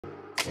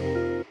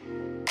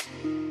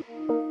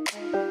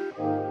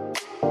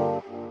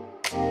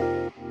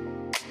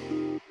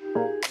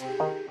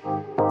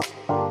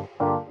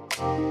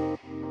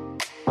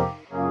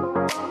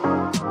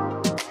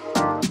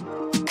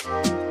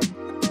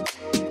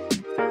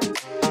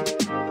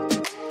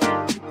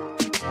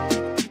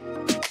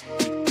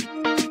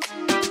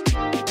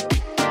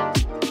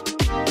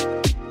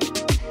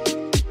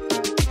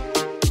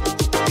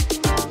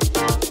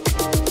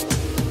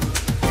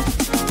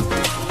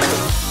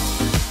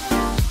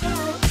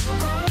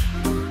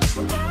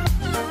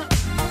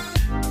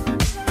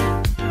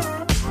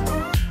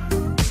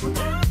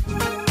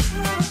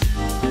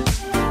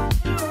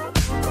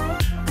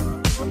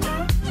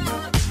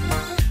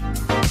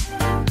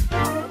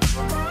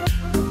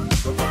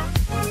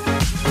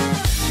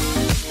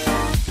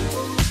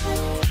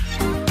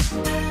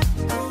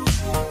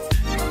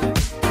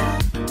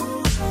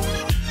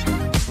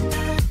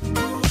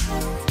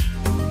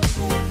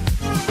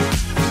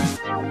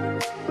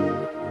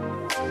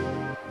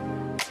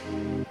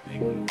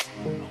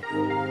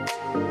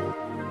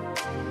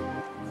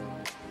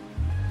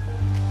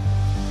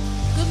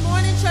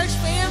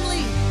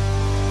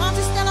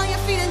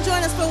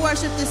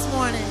Worship this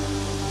morning.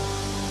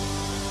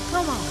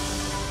 Come on.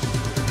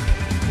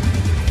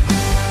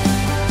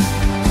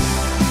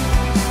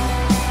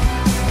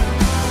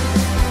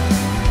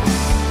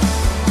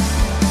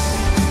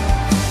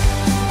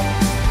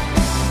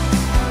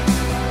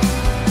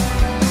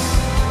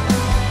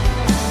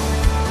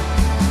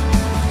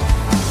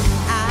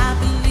 I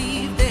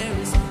believe there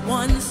is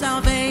one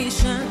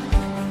salvation,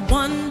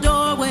 one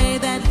doorway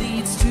that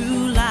leads to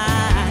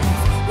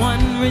life,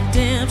 one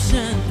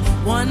redemption,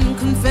 one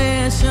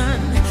confession.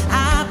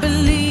 I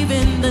believe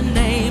in the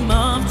name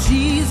of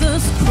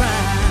Jesus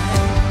Christ.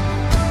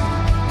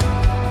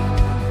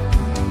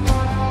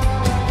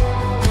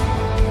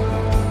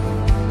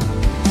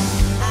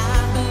 I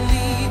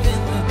believe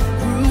in the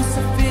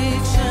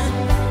crucifixion.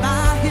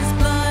 By his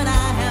blood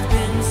I have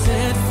been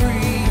set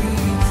free.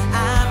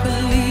 I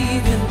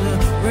believe in the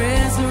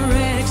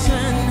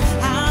resurrection.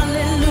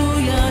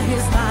 Hallelujah,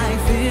 his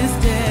life is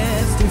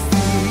death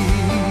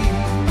defeat.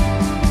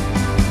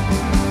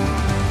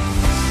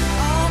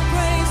 All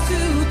praise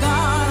to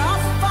God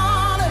our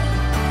Father.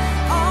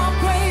 All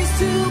praise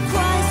to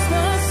Christ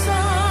the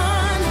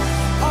Son.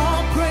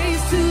 All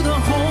praise to the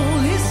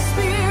Holy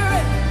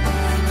Spirit.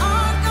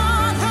 Our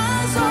God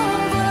has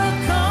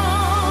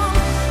overcome.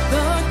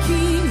 The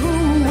King who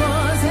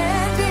was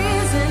and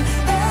is and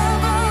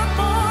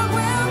evermore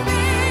will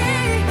be.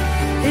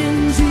 In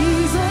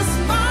Jesus'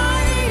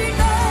 mighty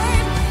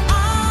name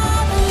I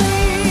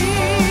believe.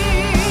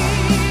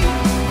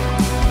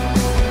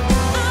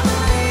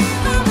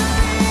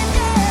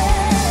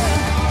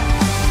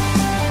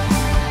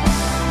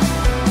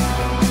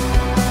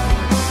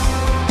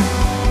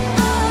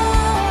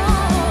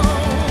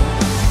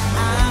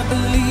 I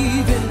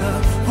believe in the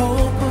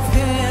hope of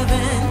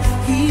heaven.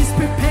 He's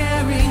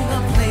preparing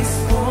a place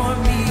for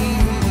me,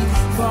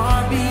 far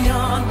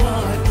beyond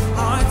what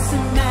hearts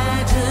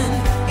imagine,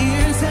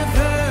 ears have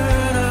heard.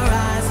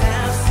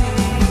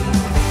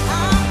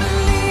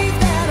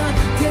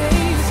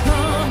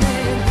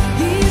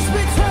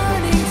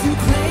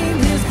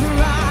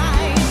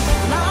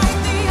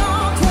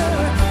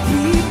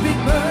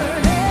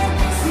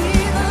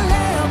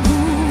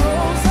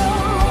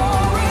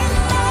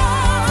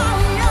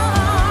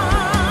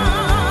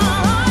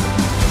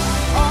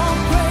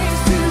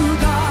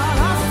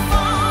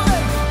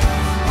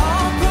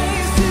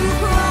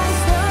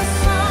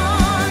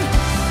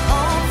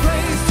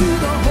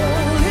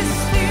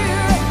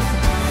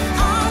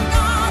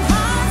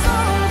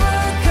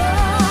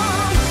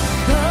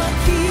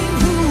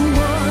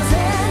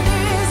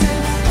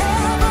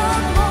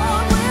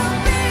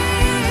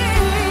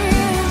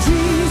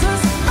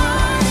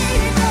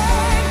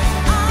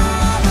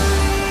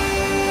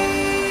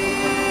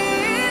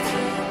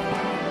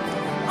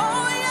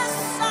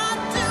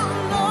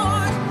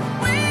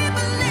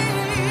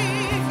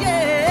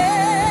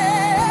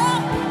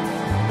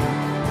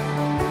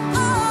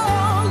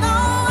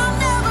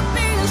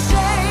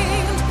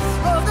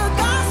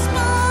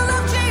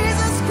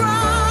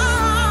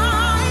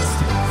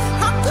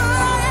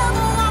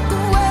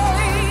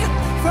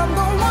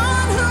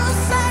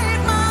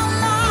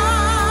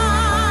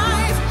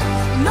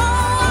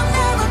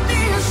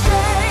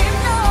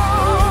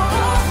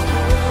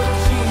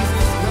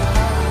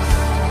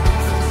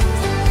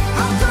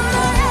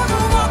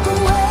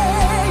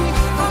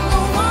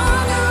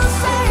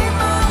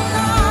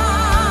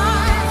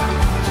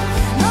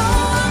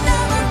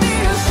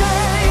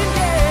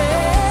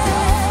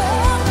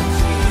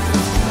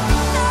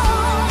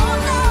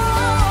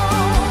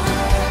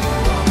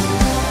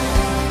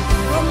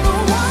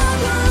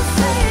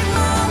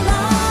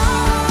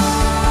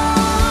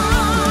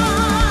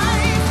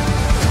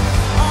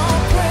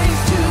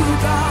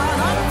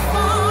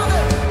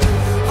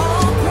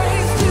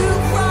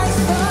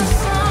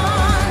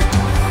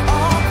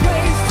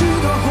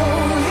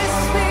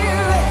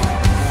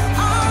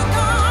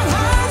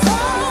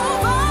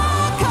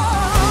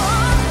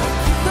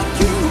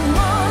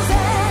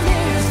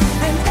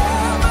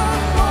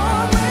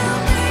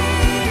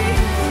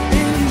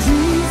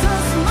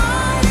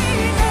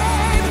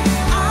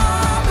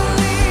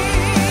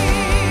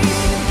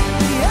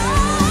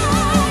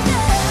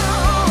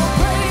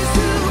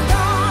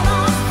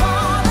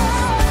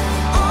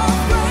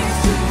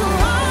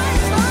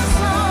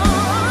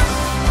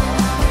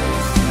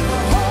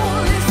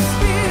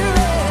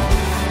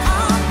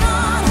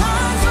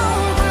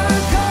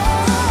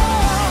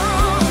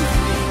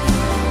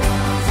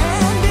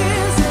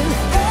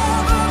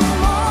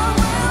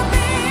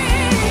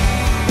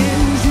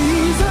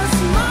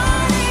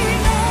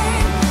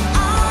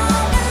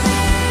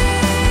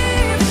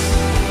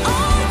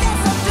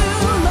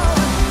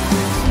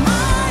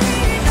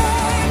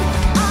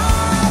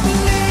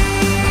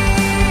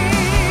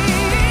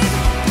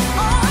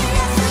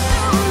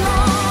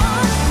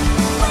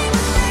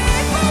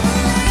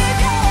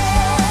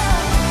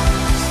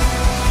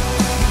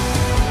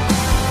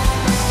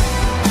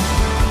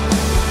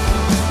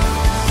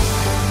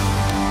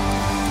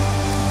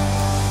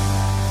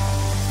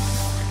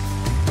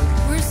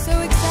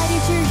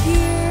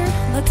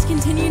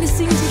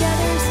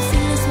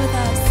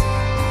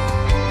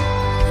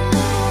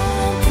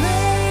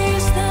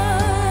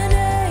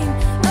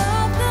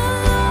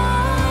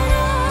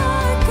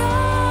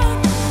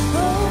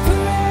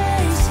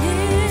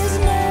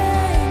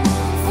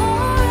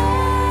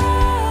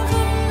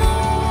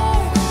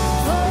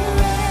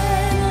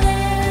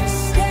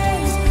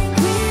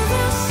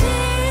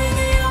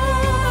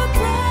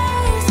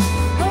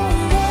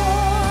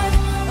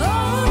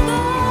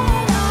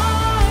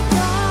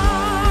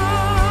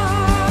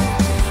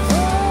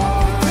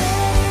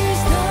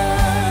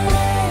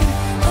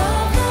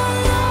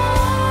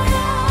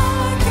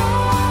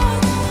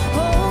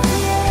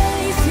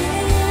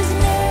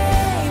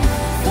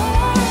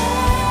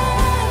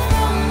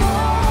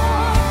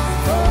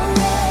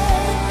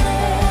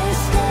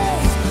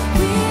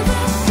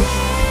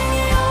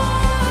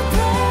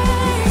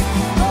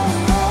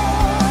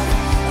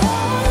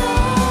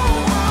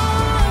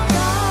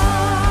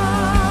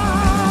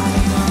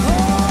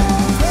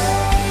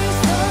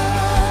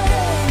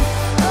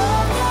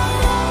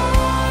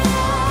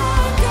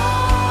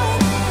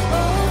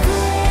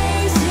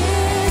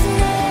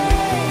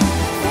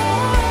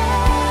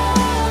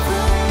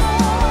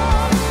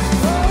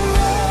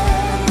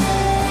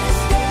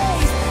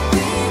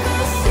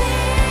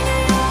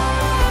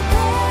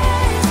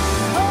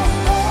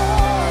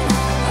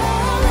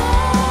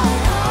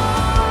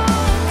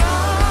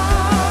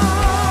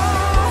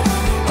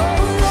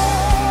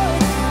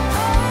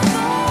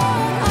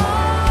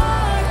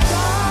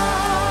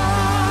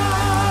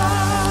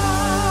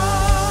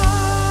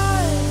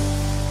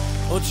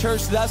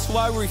 church, that's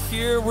why we're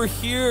here. We're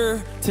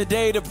here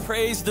today to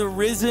praise the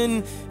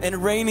risen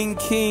and reigning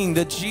King,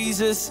 the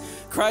Jesus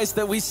Christ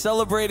that we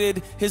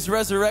celebrated his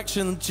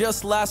resurrection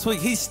just last week.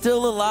 He's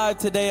still alive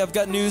today. I've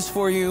got news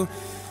for you,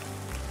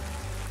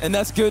 and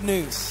that's good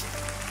news.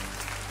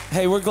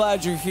 Hey, we're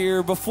glad you're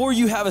here. Before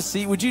you have a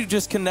seat, would you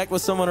just connect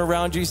with someone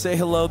around you, say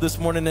hello this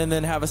morning, and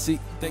then have a seat?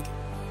 Thank you.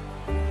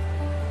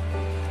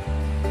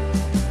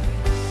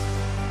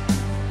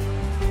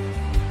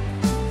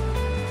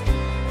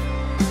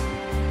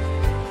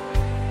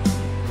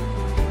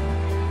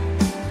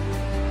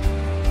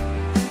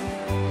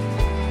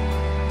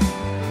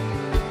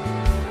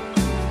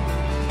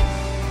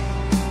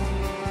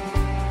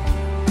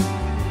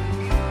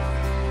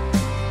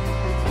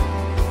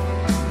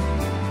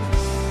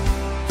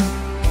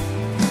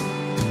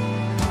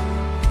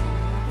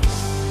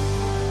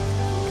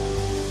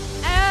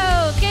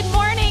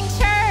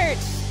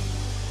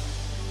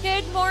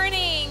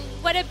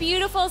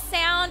 Beautiful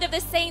sound of the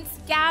saints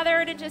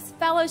gathered and just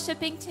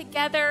fellowshipping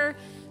together.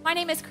 My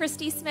name is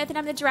Christy Smith, and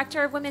I'm the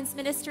Director of Women's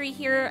Ministry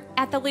here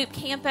at the Loop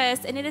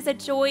campus, and it is a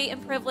joy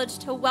and privilege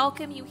to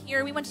welcome you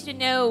here. We want you to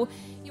know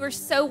you are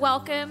so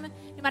welcome,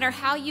 no matter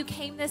how you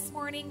came this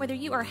morning, whether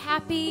you are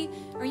happy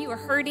or you are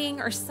hurting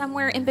or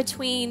somewhere in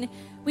between.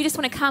 We just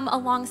want to come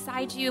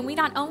alongside you, and we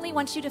not only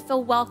want you to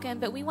feel welcome,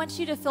 but we want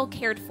you to feel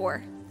cared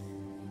for.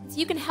 So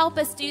you can help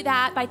us do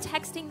that by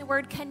texting the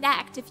word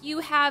CONNECT. If you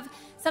have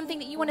something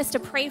that you want us to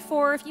pray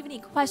for, if you have any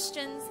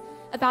questions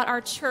about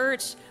our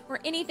church or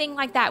anything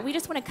like that, we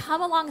just want to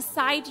come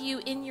alongside you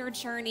in your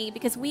journey,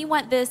 because we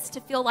want this to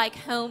feel like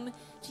home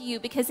to you,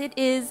 because it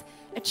is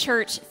a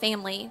church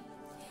family.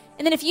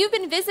 And then if you've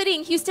been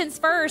visiting Houston's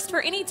First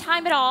for any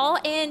time at all,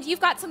 and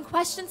you've got some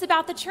questions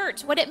about the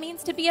church, what it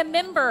means to be a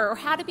member or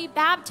how to be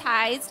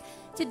baptized,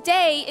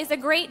 today is a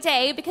great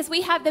day, because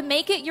we have the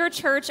Make It Your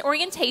Church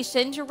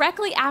orientation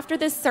directly after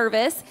this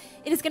service.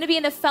 It is going to be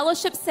in the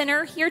Fellowship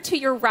Center here to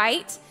your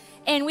right,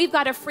 and we've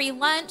got a free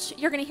lunch.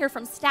 You're going to hear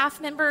from staff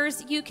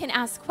members. You can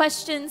ask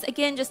questions,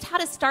 again, just how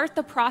to start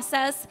the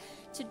process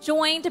to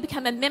join, to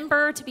become a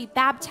member, to be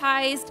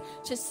baptized,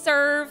 to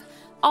serve.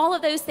 All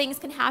of those things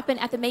can happen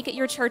at the Make It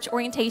Your Church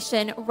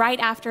orientation right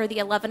after the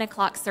 11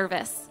 o'clock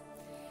service.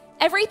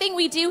 Everything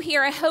we do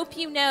here, I hope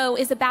you know,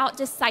 is about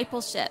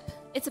discipleship.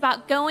 It's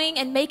about going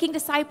and making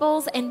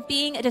disciples and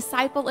being a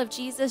disciple of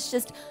Jesus,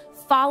 just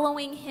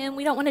following him.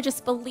 We don't want to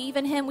just believe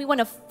in him. We want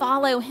to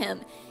follow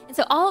him. And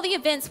so all of the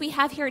events we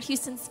have here at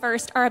Houston's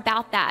First are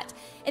about that.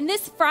 And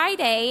this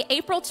Friday,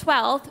 April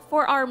 12th,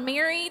 for our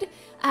married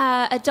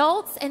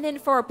adults and then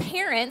for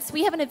parents,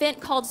 we have an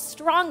event called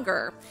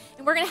Stronger.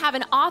 And we're going to have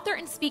an author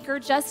and speaker,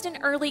 Justin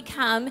Early,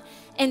 come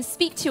and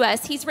speak to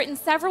us. He's written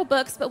several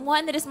books, but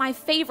one that is my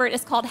favorite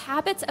is called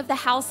Habits of the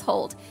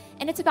Household.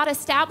 And it's about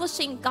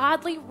establishing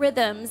godly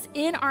rhythms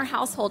in our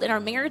household, in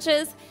our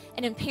marriages,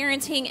 and in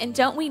parenting. And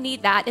don't we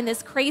need that in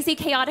this crazy,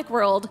 chaotic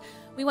world?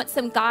 We want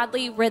some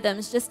godly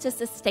rhythms just to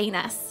sustain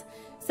us.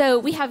 So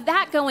we have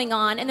that going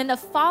on. And then the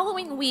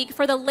following week,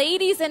 for the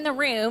ladies in the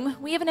room,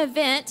 we have an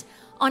event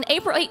on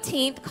April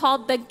 18th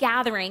called The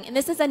Gathering. And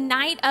this is a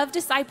night of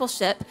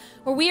discipleship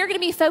where we are going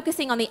to be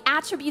focusing on the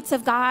attributes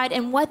of God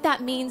and what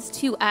that means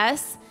to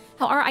us,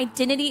 how our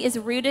identity is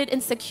rooted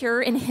and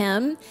secure in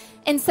him.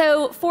 And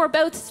so for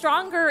both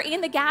Stronger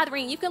and The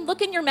Gathering, you can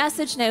look in your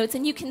message notes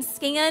and you can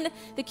scan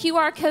the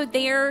QR code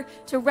there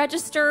to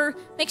register.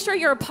 Make sure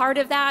you're a part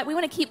of that. We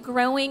want to keep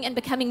growing and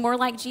becoming more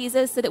like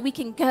Jesus so that we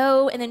can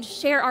go and then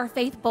share our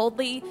faith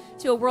boldly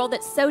to a world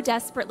that so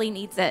desperately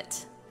needs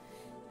it.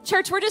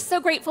 Church, we're just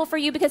so grateful for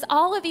you, because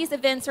all of these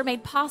events are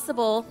made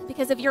possible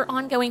because of your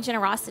ongoing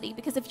generosity,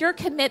 because of your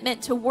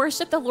commitment to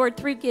worship the Lord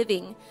through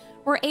giving.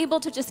 We're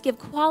able to just give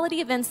quality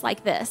events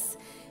like this.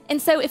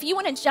 And so if you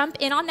want to jump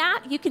in on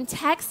that, you can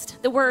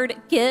text the word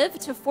GIVE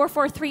to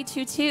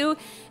 44322,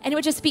 and it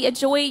would just be a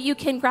joy. You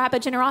can grab a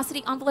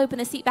generosity envelope in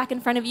the seat back in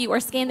front of you or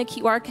scan the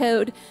QR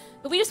code.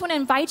 But we just want to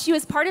invite you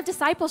as part of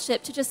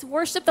discipleship to just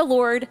worship the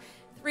Lord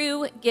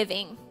through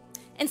giving.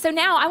 And so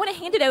now I want to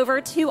hand it over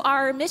to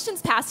our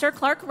missions pastor,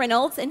 Clark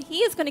Reynolds, and he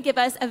is going to give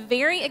us a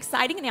very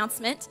exciting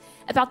announcement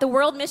about the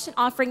World Mission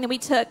Offering that we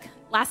took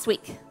last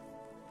week.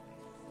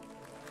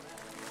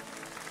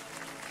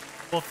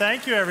 Well,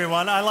 thank you,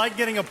 everyone. I like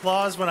getting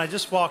applause when I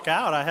just walk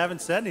out. I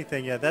haven't said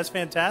anything yet. That's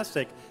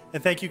fantastic.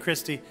 And thank you,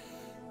 Christy.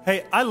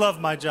 Hey, I love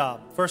my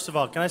job. First of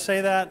all, can I say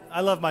that?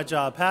 I love my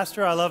job.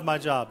 Pastor, I love my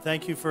job.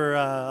 Thank you for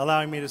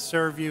allowing me to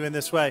serve you in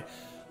this way.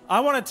 I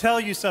want to tell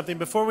you something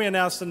before we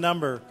announce the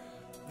number.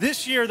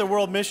 This year, the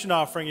World Mission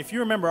Offering, if you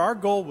remember, our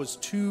goal was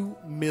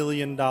 $2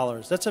 million.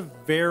 That's a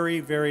very,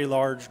 very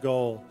large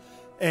goal.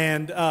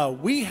 And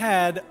we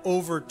had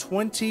over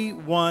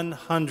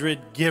 2,100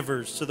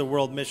 givers to the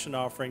World Mission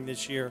Offering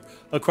this year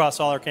across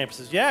all our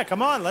campuses. Yeah,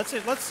 come on, let's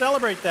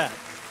celebrate that.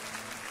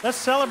 Let's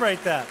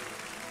celebrate that.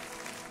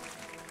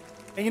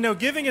 And you know,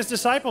 giving is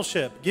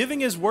discipleship.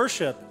 Giving is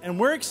worship. And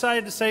we're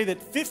excited to say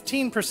that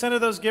 15% of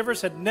those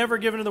givers had never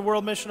given to the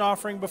World Mission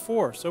Offering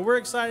before. So we're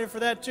excited for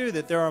that too,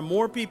 that there are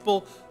more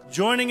people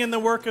joining in the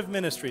work of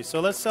ministry.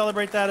 So let's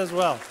celebrate that as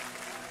well.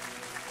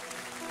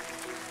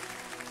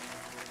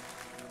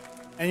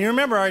 And you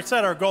remember I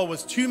said our goal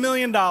was $2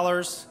 million,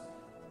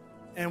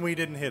 and we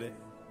didn't hit it.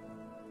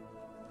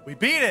 We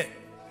beat it.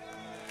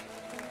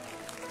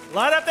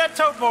 Light up that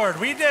tote board.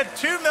 We did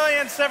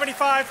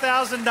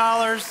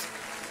 $2,075,000.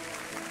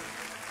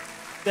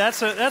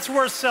 That's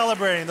worth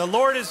celebrating. The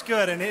Lord is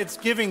good, and it's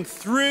giving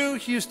through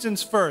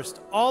Houston's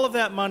First. All of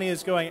that money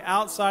is going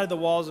outside the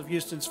walls of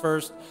Houston's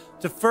First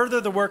to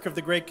further the work of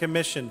the Great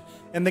Commission.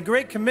 And the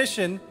Great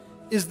Commission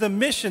is the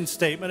mission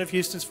statement of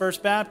Houston's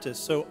First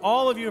Baptist. So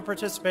all of you who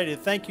participated,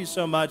 thank you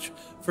so much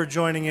for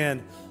joining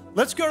in.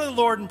 Let's go to the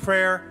Lord in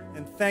prayer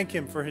and thank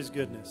him for his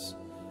goodness.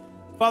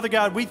 Father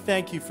God, we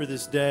thank you for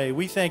this day.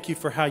 We thank you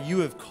for how you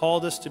have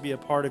called us to be a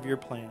part of your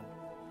plan.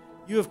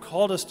 You have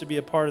called us to be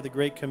a part of the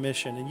Great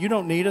Commission, and you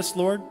don't need us,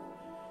 Lord.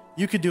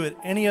 You could do it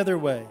any other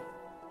way,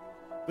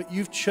 but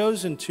you've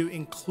chosen to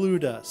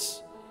include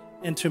us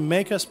and to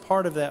make us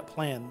part of that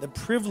plan, the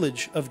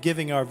privilege of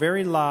giving our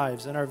very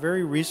lives and our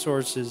very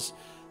resources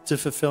to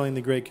fulfilling the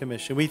Great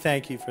Commission. We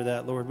thank you for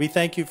that, Lord. We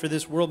thank you for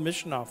this World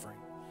Mission Offering.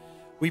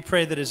 We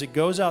pray that as it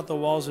goes out the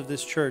walls of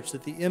this church,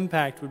 that the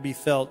impact would be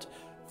felt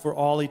for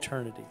all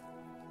eternity,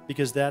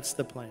 because that's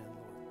the plan,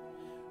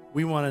 Lord.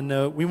 We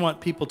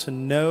want people to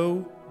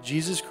know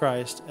Jesus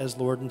Christ as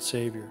Lord and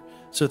Savior.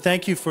 So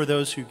thank you for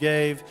those who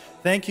gave.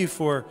 Thank you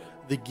for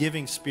the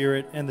giving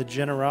spirit and the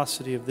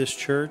generosity of this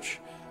church.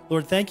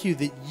 Lord, thank you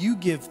that you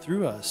give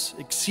through us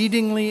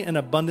exceedingly and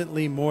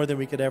abundantly more than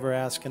we could ever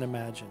ask and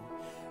imagine.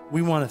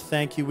 We want to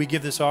thank you. We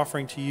give this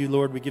offering to you,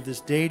 Lord. We give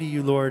this day to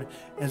you, Lord.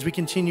 As we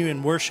continue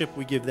in worship,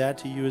 we give that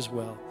to you as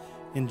well.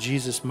 In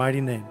Jesus'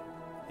 mighty name,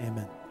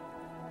 amen.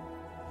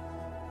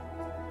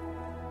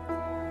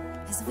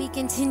 As we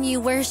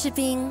continue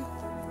worshiping,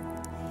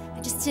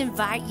 I just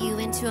invite you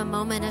into a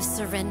moment of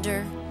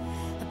surrender,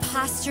 a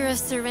posture of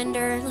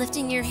surrender,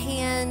 lifting your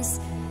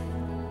hands,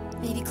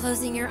 maybe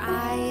closing your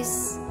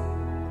eyes,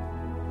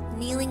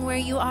 kneeling where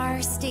you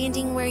are,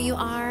 standing where you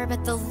are,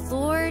 but the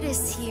Lord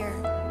is here.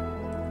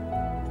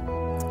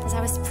 As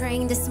I was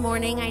praying this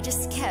morning, I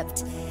just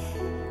kept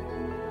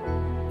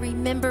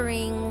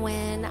remembering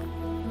when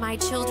my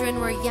children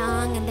were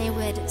young and they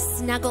would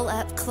snuggle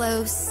up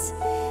close,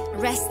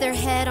 rest their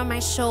head on my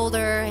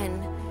shoulder,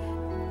 and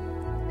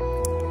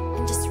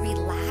just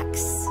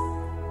relax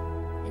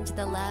into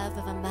the love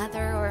of a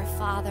mother or a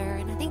father.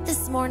 And I think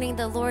this morning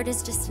the Lord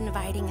is just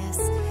inviting us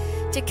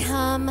to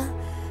come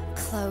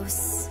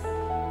close,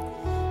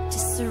 to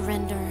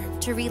surrender,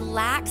 to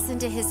relax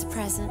into his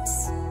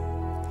presence,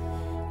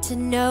 to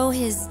know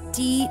his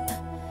deep,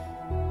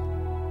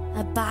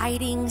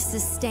 abiding,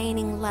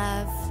 sustaining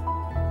love.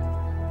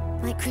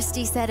 Like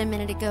Christy said a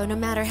minute ago, no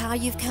matter how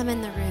you've come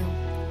in the room,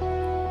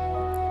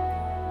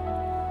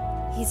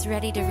 he's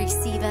ready to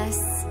receive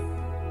us.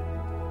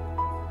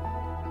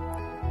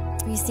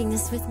 Will you sing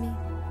this with me?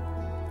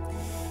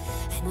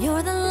 And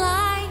you're the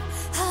light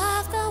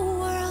of the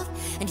world,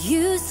 and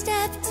you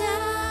step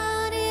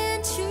down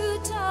into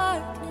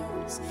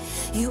darkness.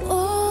 You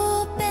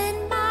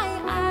open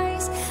my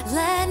eyes,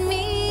 let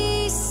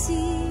me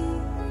see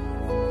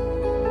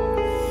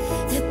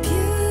the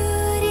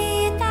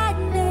beauty that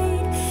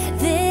made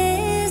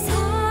this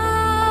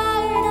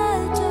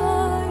heart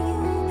adore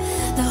you,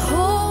 the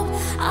hope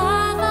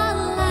of a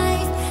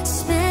life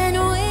spent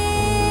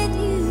with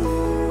you.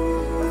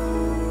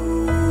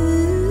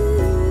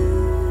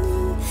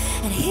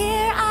 And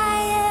here I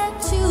am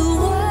to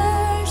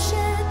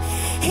worship,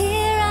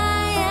 here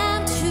I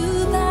am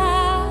to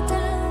bow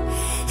down,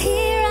 here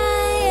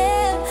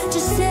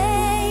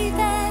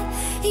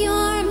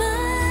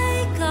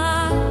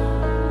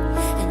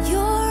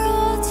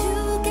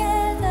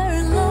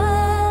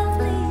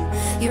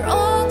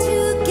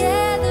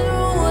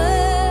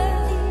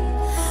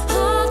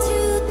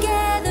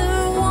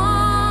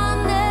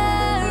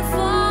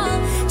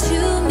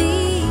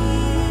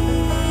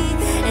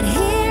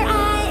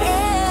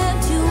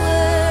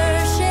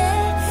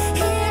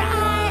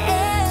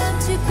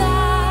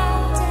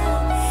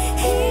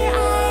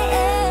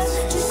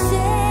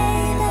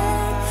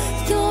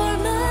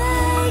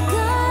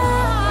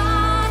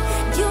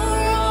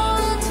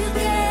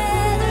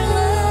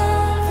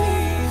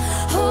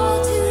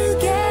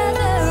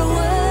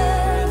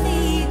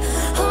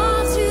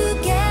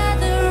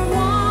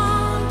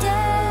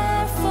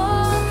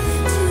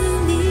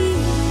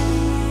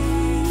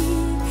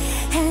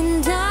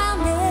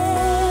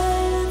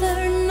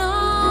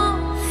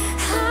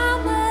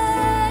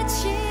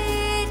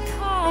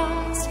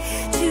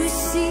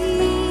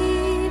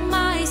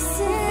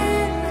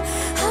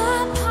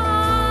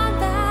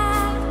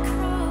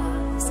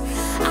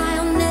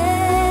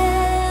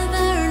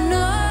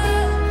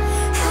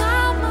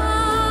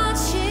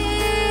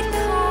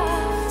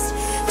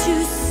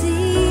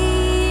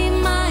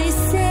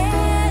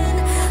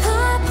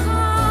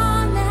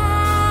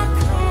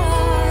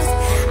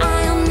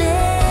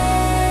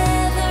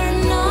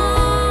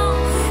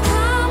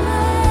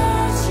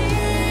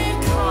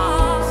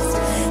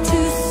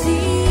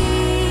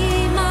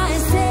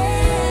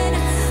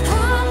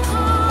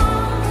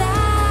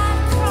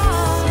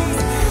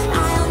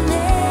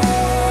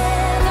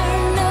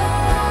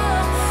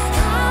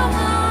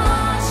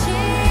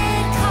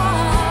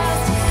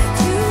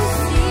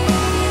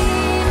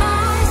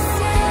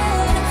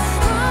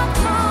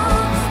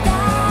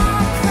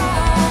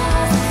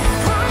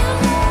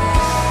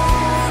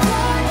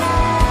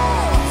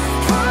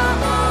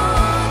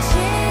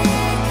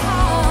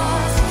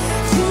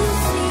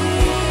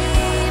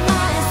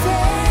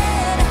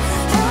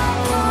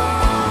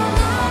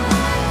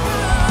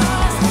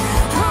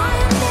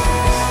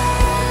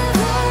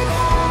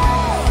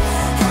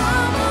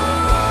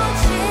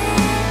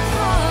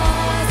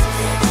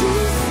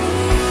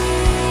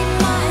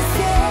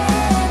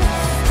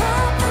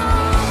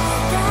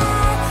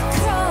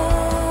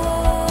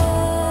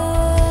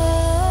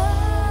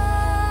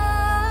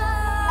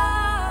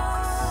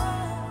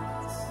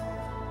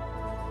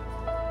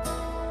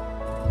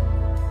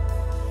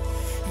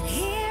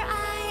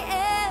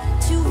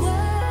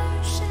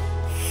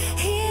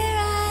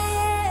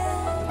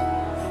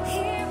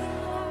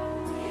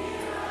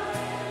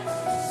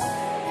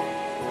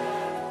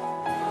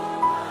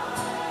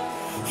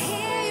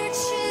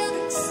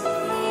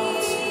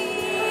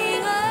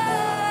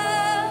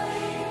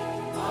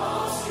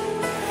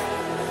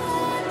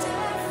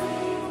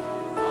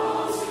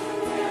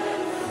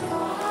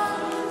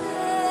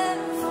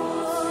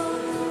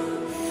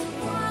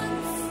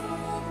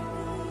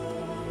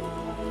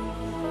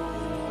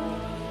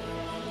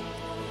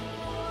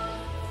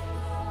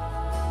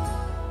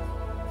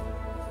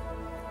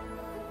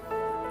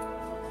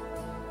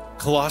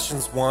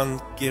Colossians 1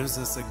 gives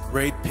us a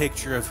great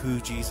picture of who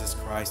Jesus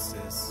Christ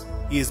is.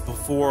 He is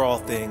before all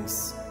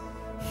things.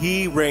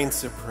 He reigns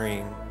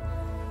supreme.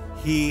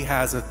 He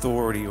has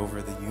authority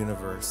over the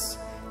universe,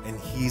 and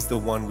he's the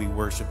one we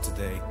worship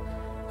today.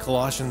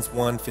 Colossians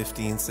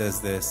 1:15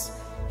 says this: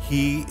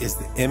 He is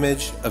the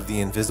image of the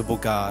invisible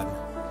God,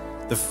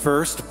 the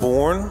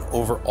firstborn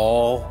over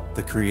all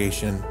the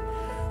creation.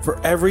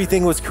 For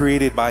everything was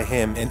created by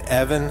him in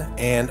heaven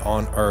and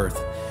on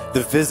earth,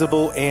 the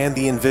visible and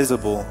the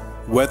invisible,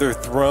 whether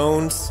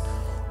thrones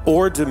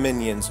or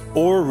dominions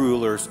or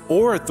rulers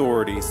or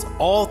authorities,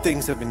 all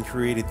things have been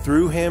created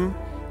through him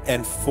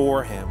and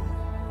for him.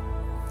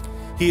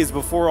 He is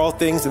before all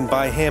things, and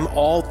by him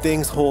all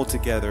things hold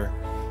together.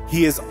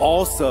 He is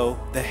also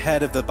the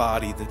head of the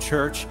body, the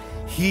church.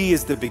 He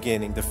is the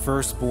beginning, the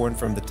firstborn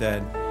from the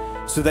dead,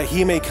 so that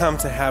he may come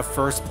to have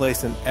first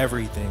place in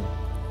everything.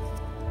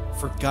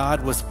 For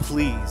God was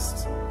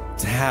pleased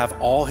to have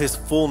all his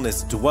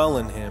fullness dwell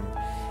in him,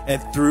 and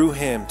through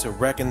him to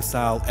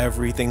reconcile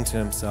everything to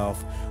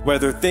himself,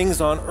 whether things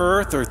on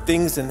earth or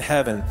things in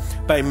heaven,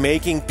 by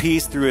making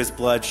peace through his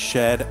blood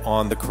shed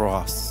on the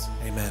cross.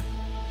 Amen.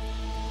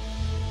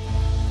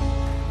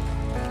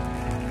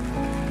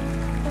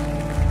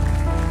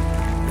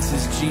 This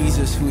is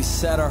Jesus, who we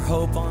set our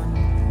hope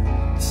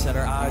on, set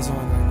our eyes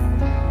on right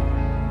now.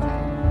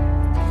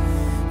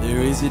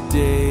 There is a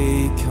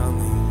day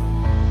coming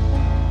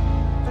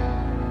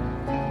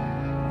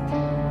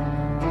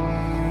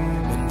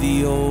when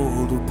the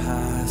old will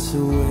pass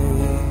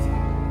away.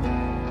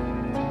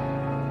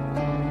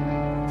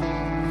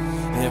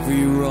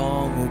 Every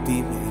wrong will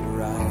be made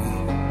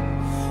right.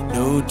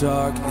 No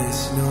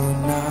darkness, no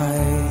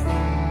night.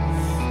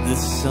 The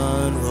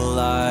sun will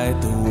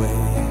light the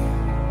way.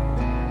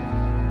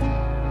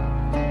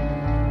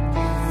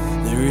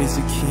 There is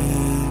a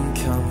king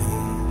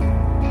coming,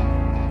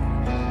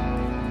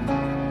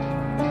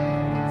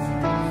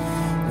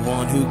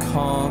 one who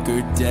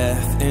conquered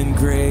death and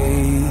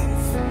grave.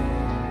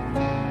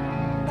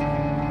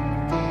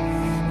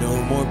 No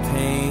more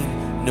pain,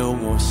 no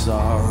more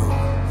sorrow.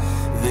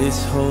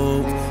 This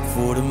hope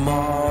for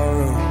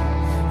tomorrow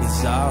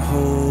is our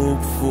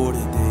hope for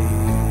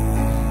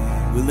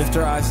today. We lift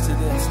our eyes to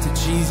this, to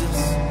Jesus.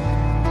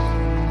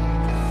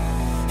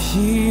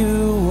 He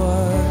who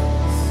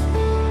was,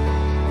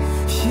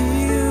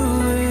 he who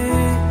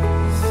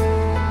is,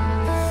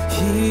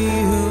 he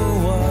who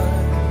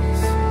was,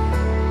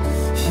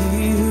 he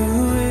who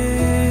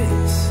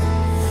is,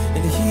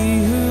 and he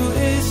who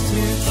is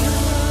to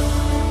come.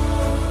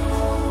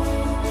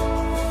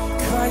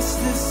 Christ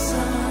the Son.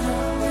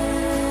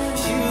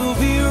 You'll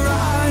be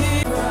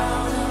riding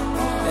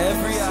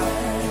every eye,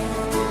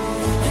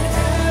 and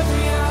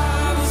every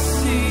eye will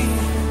see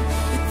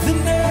the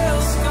nail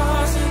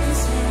scars in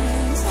his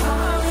hands.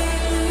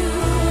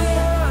 Hallelujah,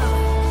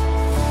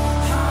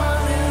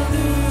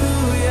 hallelujah.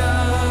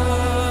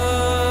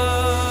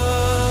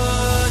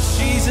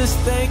 Jesus,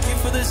 thank you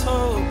for this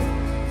hope.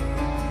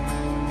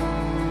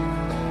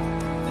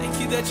 Thank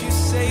you that you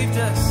saved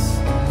us.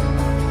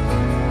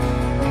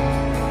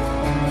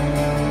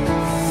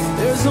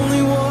 There's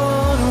only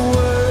one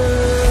worthy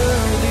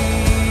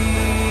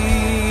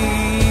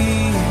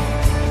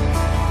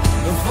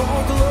of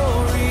all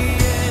glory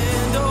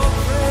and all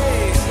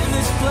praise in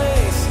this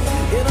place.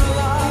 In our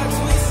lives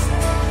we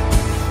sing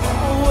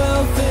all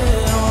wealth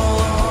and all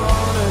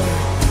honor,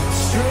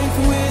 strength,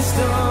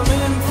 wisdom,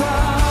 and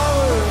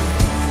power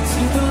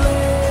to the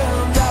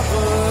Lamb that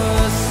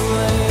was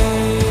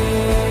slain.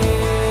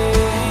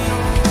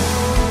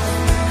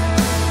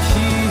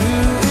 He who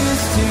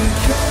is to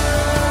come,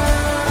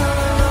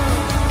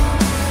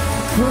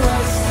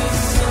 Christ the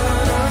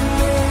Son of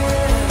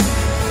Man,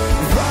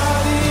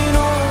 riding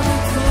on the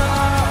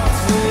clouds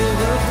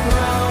with a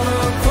crown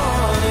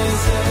upon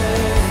his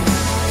head.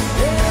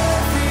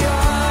 Every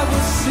eye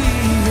will see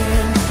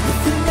him with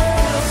the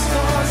nail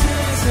scars in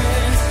his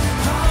hands.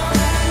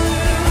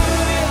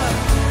 Hallelujah,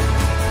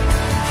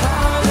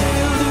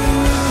 hallelujah.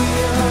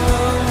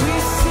 We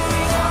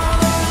sing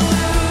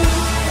hallelujah,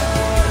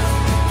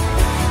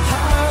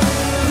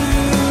 hallelujah.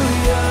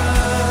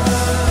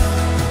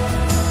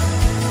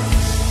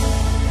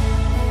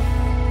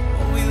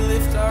 We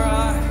lift our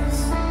eyes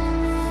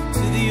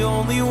to the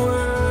only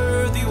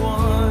worthy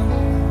one.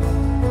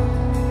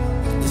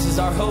 This is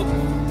our hope.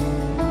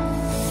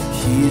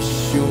 He is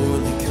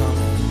surely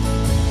coming.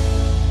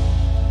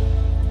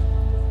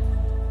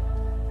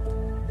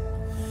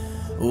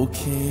 Oh,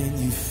 can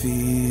you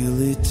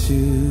feel it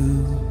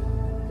too?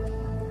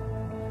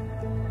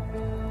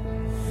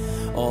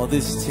 All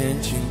this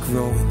tension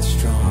growing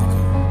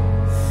stronger.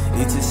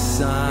 It's a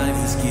sign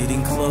he's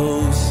getting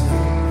closer.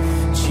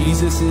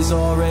 Jesus is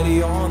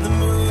already on the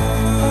move.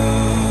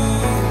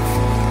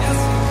 Yes.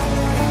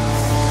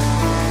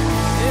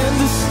 And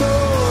the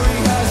story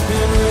has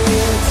been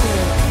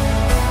written.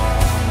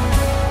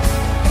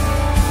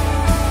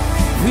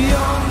 We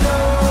all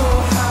know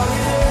how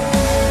it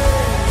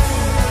ends.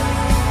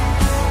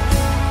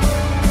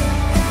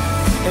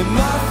 And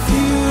my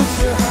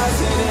future has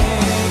an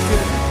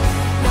anchor.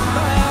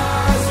 My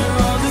eyes are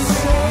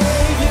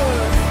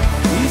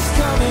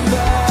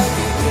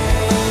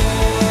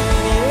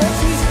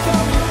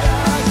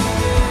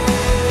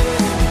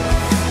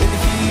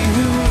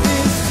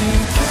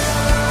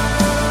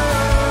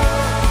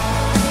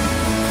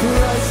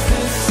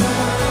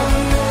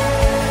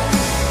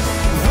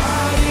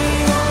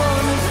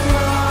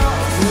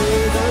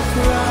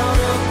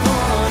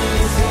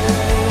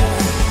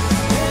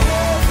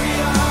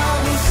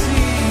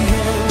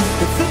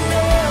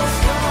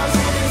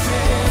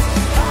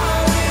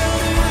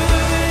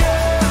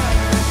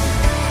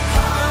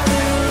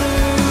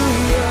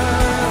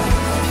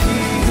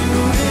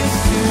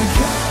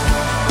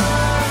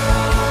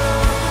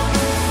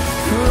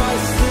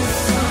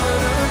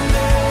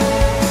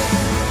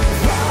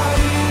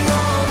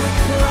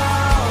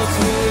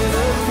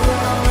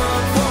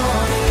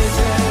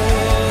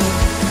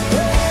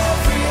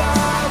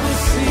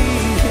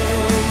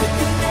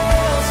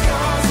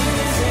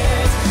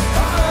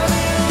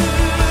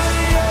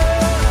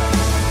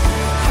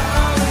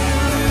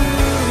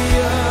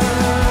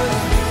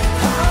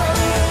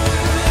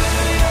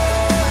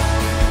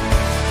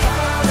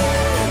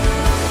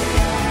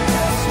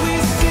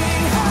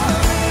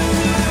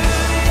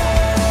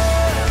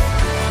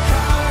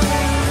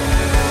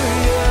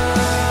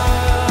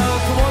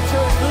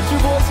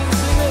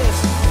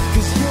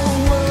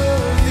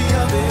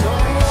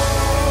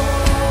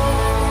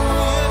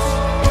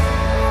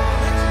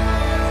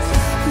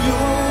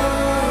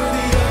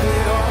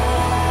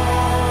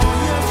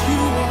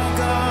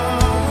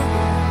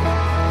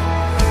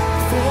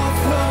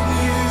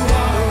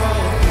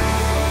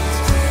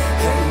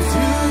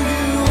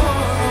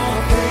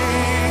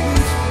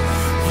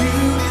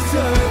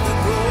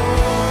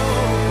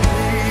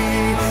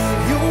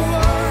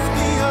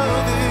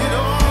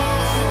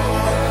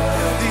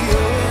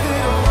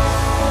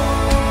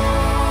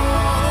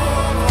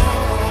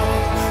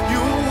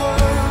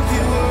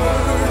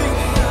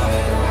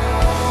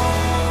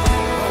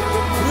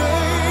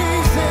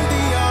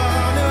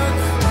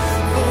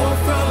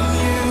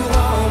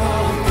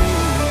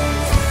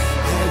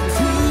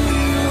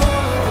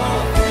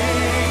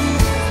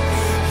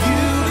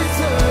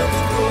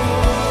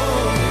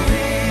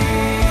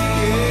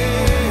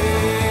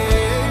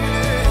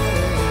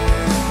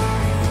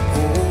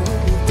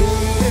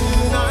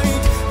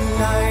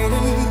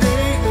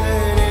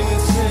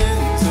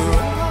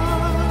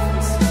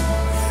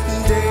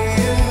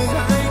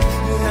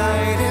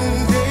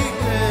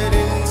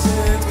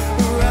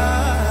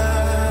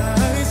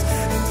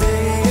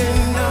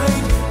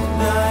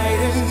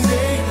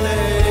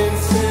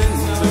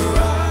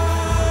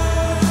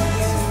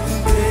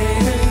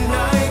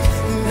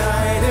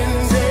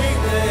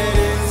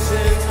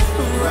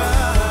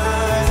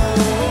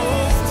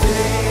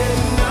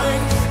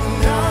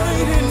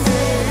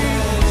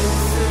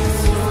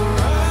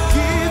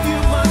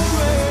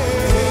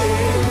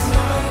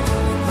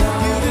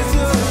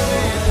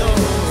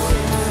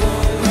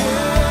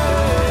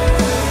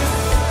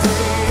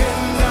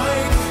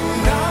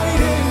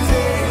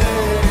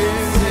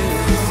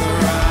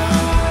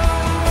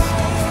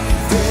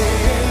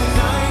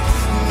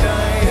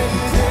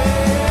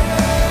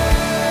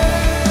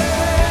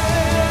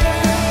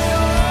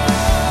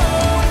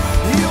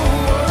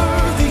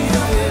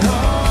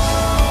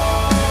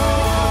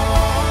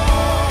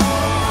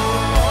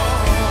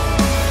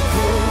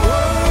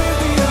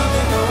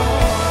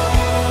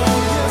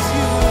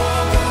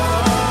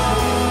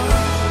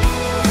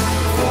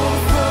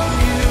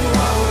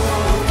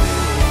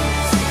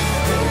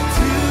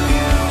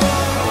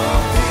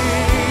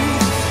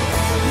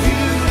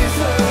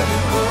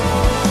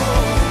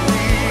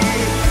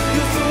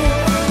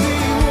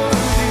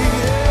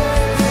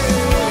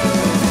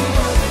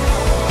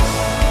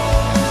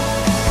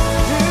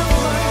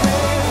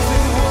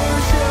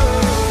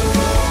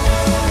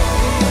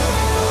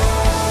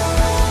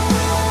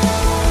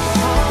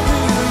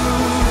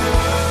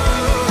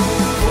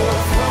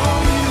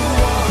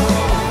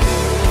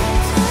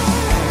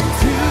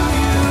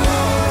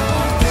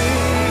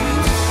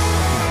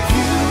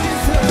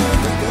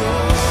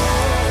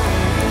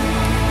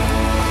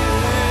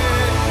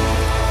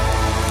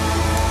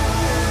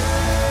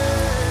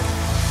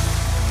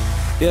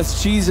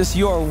Yes, Jesus,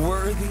 you are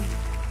worthy.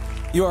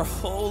 You are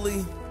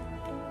holy.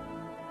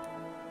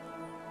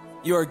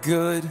 You are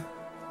good.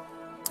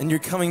 And you're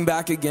coming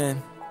back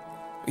again.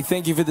 We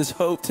thank you for this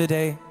hope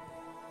today.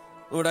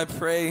 Lord, I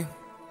pray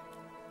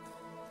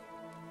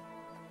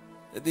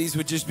that these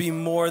would just be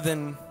more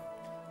than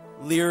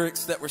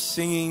lyrics that we're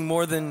singing,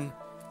 more than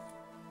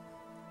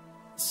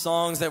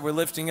songs that we're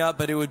lifting up,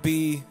 but it would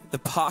be the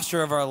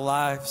posture of our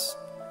lives.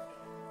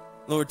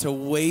 Lord, to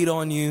wait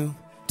on you,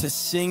 to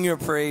sing your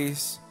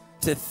praise,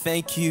 to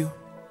thank you,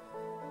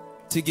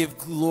 to give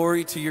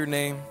glory to your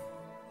name.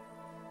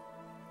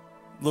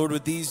 Lord,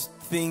 would these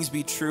things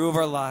be true of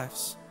our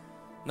lives,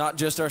 not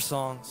just our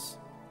songs.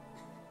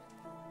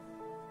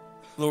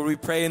 Lord, we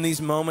pray in these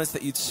moments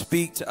that you'd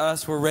speak to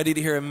us. We're ready to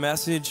hear a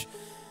message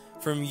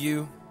from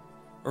you.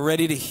 We're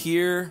ready to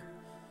hear,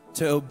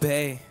 to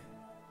obey,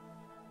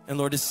 and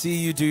Lord, to see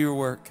you do your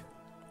work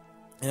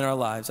in our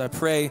lives. I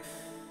pray,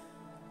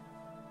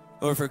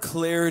 Lord, for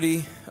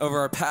clarity over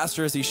our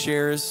pastor as he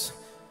shares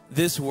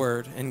this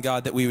word, and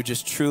God, that we would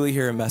just truly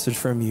hear a message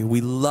from you.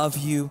 We love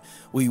you.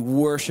 We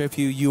worship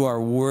you. You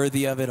are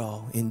worthy of it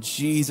all. In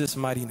Jesus'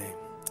 mighty name,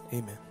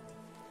 amen.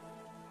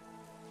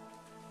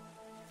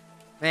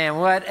 Man,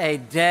 what a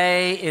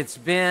day it's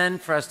been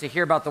for us to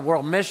hear about the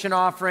World Mission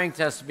Offering,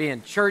 to us to be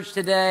in church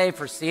today,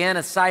 for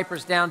Sienna,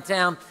 Cypress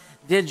downtown,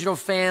 digital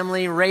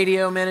family,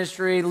 radio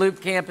ministry, Loop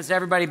Campus,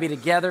 everybody be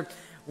together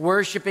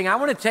worshiping. I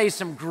want to tell you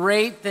some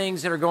great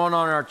things that are going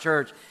on in our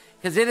church,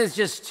 because it is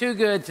just too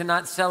good to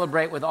not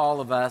celebrate with all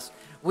of us.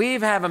 We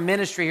have a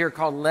ministry here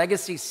called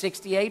Legacy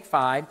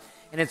 68.5,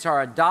 and it's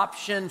our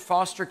adoption,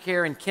 foster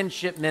care, and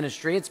kinship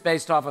ministry. It's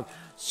based off of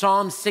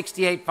Psalm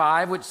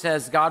 68.5, which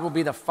says God will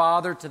be the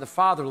father to the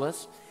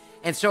fatherless.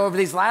 And so over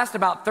these last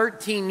about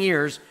 13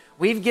 years,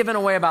 we've given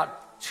away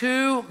about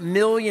 $2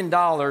 million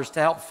to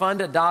help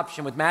fund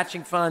adoption, with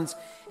matching funds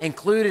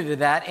included in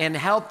that, and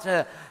help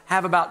to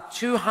have about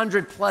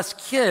 200 plus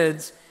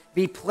kids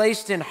be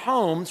placed in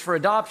homes for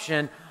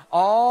adoption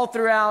all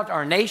throughout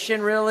our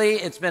nation, really.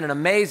 It's been an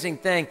amazing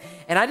thing.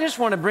 And I just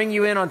want to bring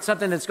you in on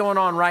something that's going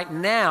on right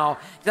now,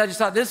 because I just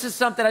thought this is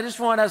something I just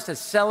want us to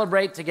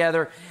celebrate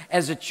together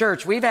as a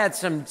church. We've had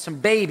some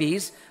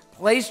babies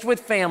placed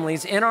with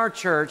families in our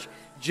church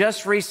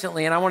just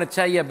recently, and I want to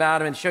tell you about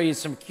them and show you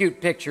some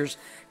cute pictures.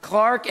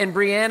 Clark and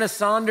Brianna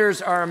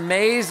Saunders are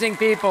amazing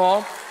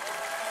people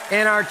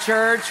in our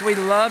church. We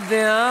love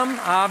them,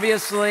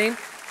 obviously.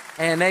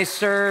 And they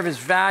serve as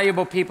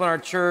valuable people in our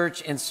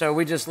church, and so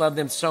we just love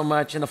them so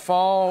much. In the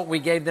fall, we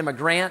gave them a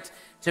grant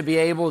to be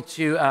able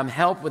to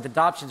help with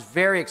adoptions.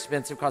 Very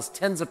expensive, costs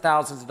tens of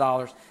thousands of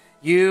dollars.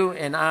 You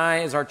and I,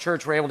 as our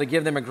church, were able to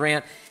give them a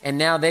grant, and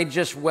now they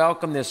just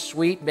welcome this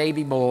sweet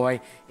baby boy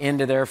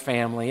into their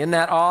family. Isn't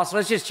that awesome?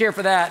 Let's just cheer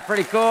for that.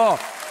 Pretty cool.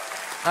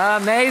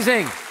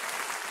 Amazing.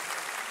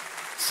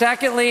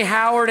 Secondly,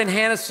 Howard and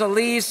Hannah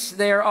Solis,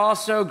 they are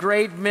also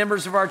great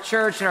members of our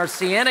church in our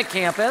Sienna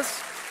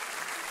campus.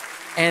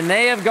 And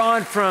they have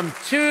gone from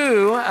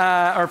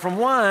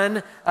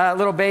one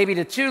little baby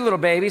to two little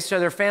babies. So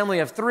their family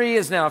of three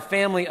is now a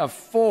family of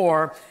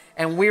four.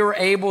 And we were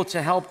able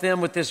to help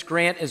them with this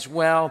grant as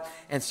well.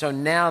 And so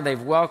now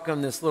they've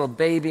welcomed this little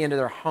baby into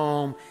their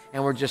home.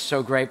 And we're just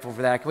so grateful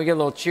for that. Can we get a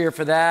little cheer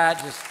for that?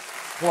 Just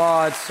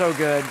applaud. So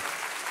good.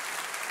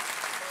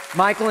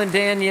 Michael and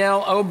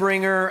Danielle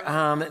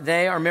Obringer,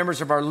 they are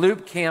members of our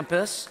Loop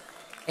campus.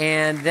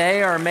 And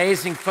they are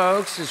amazing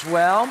folks as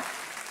well.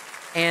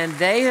 And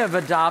they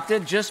have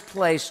just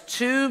placed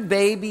two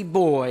baby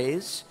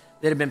boys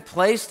that have been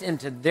placed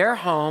into their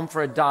home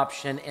for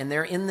adoption, and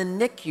they're in the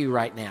NICU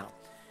right now.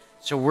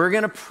 So we're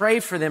going to pray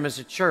for them as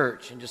a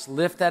church and just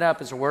lift that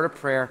up as a word of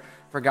prayer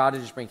for God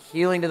to just bring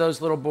healing to those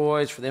little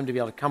boys, for them to be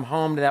able to come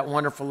home to that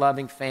wonderful,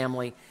 loving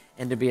family,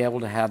 and to be able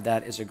to have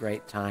that as a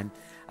great time.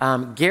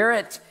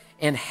 Garrett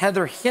and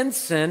Heather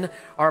Henson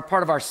are a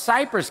part of our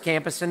Cypress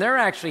campus, and they're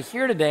actually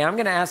here today. I'm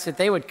going to ask if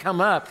they would come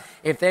up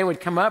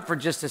for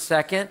just a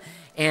second.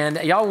 And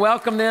y'all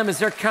welcome them as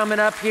they're coming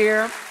up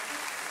here.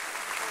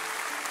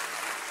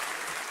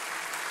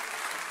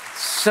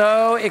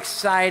 So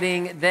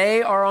exciting.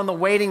 They are on the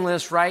waiting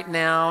list right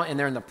now, and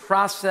they're in the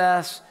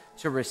process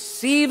to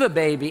receive a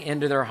baby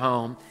into their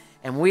home.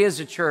 And we as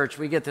a church,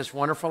 we get this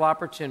wonderful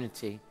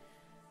opportunity.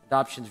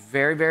 Adoption's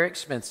very, very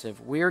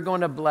expensive. We are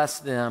going to bless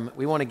them.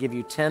 We want to give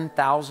you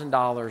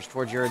 $10,000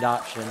 towards your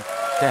adoption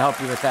to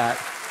help you with that.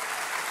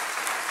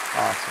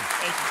 Awesome.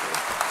 Thank you.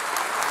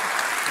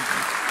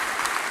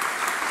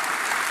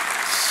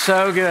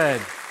 So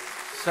good.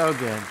 So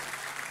good.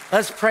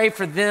 Let's pray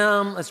for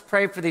them. Let's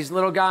pray for these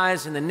little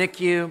guys in the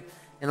NICU,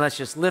 and let's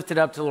just lift it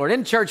up to the Lord.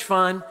 Isn't church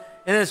fun?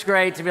 Isn't it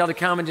great to be able to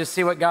come and just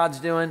see what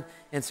God's doing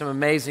in some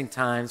amazing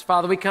times?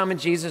 Father, we come in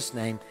Jesus'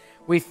 name.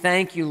 We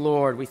thank you,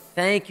 Lord. We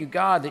thank you,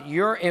 God, that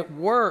you're at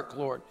work,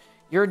 Lord.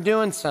 You're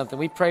doing something.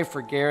 We pray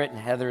for Garrett and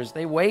Heather as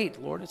they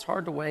wait. Lord, it's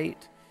hard to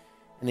wait.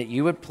 And that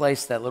you would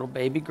place that little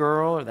baby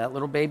girl or that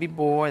little baby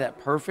boy, that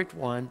perfect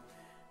one,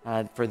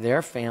 for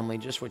their family,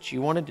 just what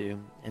you want to do.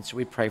 And so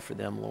we pray for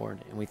them, Lord,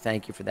 and we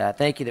thank you for that.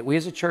 Thank you that we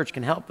as a church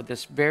can help with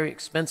this very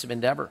expensive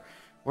endeavor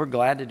We're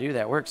glad to do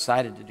that. We're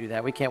excited to do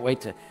that. We can't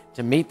wait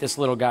to meet this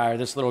little guy or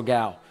this little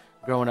gal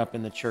growing up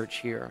in the church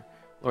here.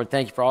 Lord,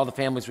 thank you for all the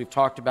families we've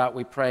talked about.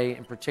 We pray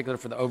in particular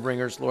for the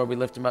Obringers. Lord, we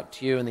lift them up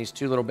to you and these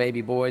 2 little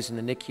baby boys in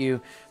the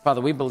NICU.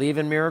 Father, we believe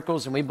in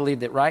miracles, and we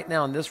believe that right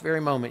now in this very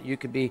moment, you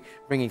could be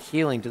bringing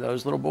healing to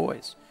those little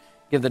boys.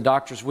 Give the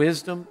doctors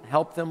wisdom.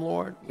 Help them,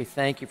 Lord. We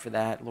thank you for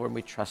that, Lord.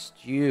 We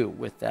trust you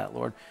with that,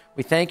 Lord.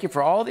 We thank you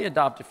for all the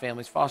adoptive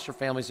families, foster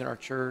families in our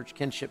church,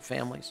 kinship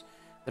families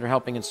that are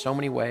helping in so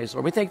many ways.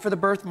 Lord, we thank you for the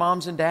birth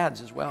moms and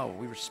dads as well.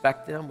 We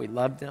respect them. We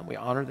love them. We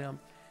honor them.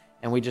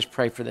 And we just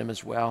pray for them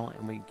as well.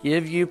 And we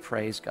give you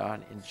praise,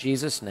 God. In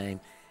Jesus' name,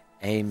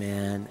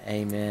 amen,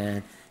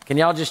 amen. Can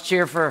y'all just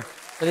cheer for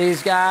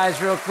these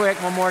guys real quick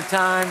one more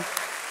time?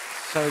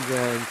 So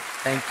good.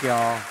 Thank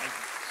y'all.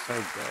 So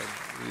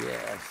good.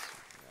 Yes.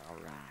 All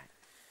right.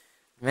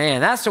 Man,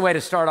 that's the way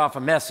to start off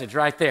a message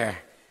right there.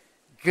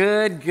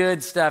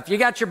 Good stuff. You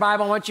got your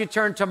Bible. I want you to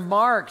turn to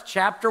Mark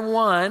chapter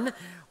 1.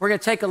 We're going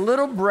to take a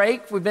little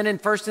break. We've been in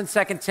 1st and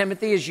 2nd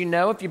Timothy, as you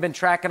know, if you've been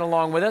tracking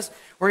along with us.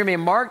 We're going to be in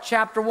Mark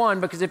chapter 1,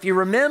 because if you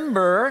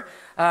remember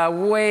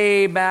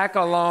way back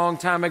a long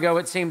time ago,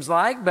 it seems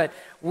like, but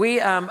we,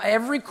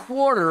 every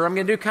quarter, I'm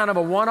going to do kind of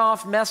a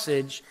one-off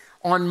message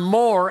on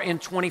more in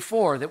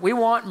 24, that we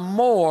want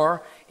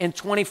more in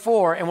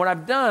 24. And what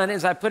I've done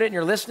is I put it in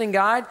your listening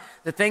guide,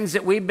 the things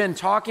that we've been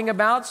talking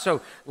about. So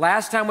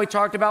last time we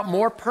talked about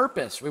more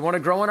purpose. We want to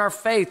grow in our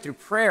faith through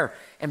prayer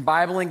and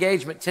Bible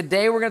engagement.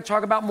 Today we're going to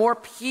talk about more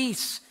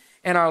peace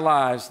in our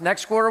lives.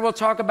 Next quarter we'll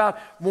talk about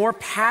more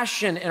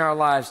passion in our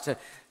lives, to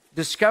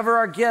discover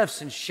our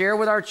gifts and share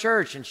with our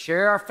church and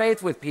share our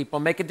faith with people,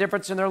 make a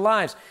difference in their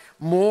lives.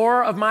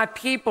 More of my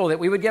people, that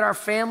we would get our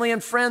family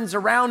and friends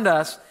around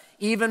us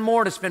even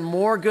more, to spend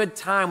more good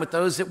time with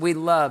those that we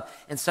love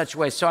in such a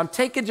way. So I'm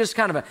taking just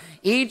kind of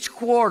each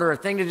quarter a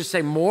thing to just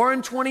say more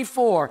in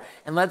 24,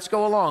 and let's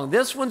go along.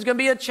 This one's going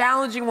to be a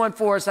challenging one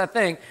for us, I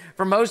think,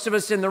 for most of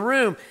us in the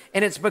room,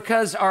 and it's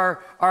because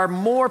our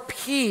more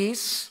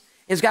peace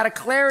has got a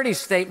clarity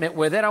statement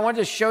with it. I want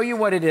to show you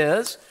what it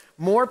is.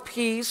 More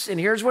peace, and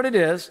here's what it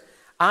is.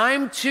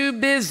 I'm too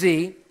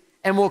busy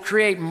and will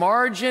create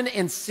margin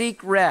and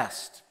seek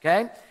rest,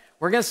 okay?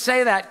 We're going to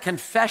say that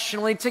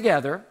confessionally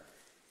together.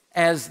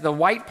 As the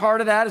white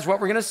part of that is what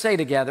we're going to say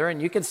together. And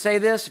you can say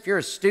this if you're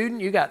a student,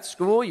 you got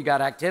school, you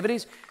got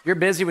activities, you're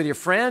busy with your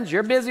friends,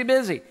 you're busy.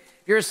 If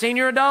you're a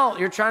senior adult,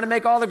 you're trying to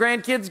make all the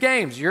grandkids'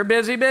 games, you're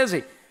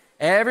busy.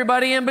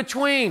 Everybody in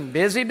between,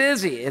 busy.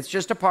 It's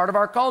just a part of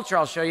our culture.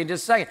 I'll show you in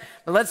just a second.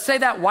 But let's say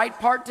that white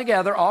part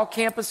together, all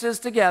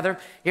campuses together.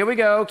 Here we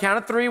go. Count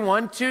of 3.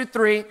 1, 2,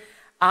 3.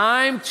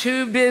 I'm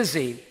too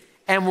busy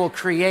and will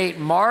create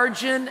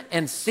margin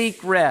and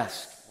seek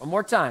rest. One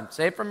more time.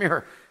 Say it from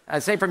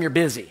your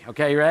busy.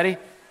 Okay, you ready?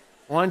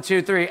 1,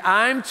 2, 3.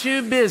 I'm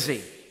too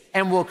busy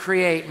and will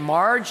create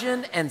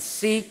margin and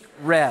seek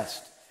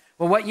rest.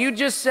 Well, what you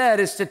just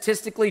said is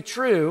statistically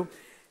true.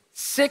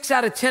 6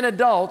 out of 10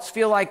 adults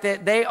feel like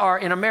that they are,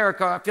 in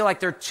America, feel like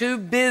they're too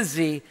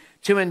busy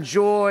to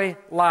enjoy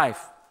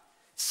life.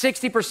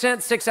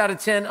 60%, 6 out of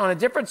 10 on a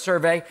different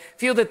survey,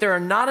 feel that there are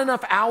not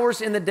enough hours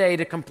in the day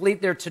to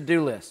complete their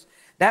to-do list.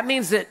 That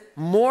means that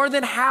more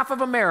than half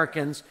of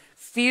Americans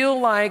feel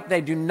like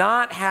they do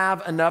not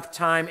have enough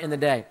time in the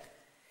day.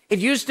 It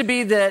used to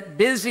be that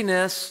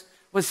busyness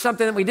was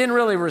something that we didn't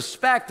really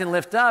respect and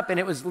lift up, and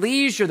it was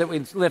leisure that we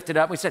lifted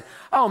up. We said,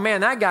 oh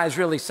man, that guy's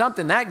really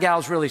something, that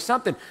gal's really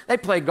something. They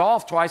play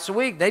golf twice a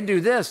week, they do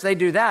this, they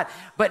do that.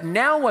 But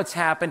now what's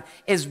happened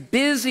is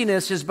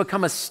busyness has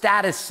become a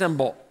status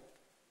symbol.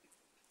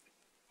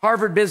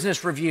 Harvard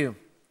Business Review.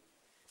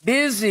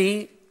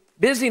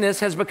 Busyness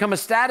has become a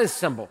status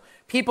symbol.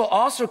 People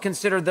also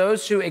consider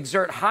those who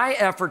exert high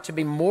effort to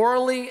be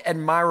morally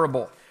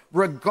admirable,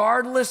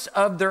 regardless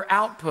of their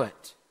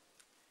output.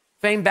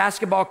 Famed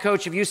basketball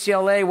coach of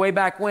UCLA way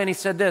back when, he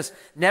said this: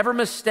 never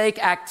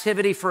mistake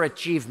activity for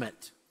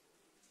achievement.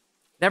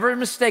 Never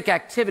mistake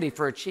activity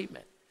for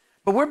achievement.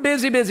 But we're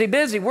busy.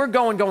 We're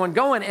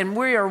going, and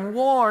we are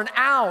worn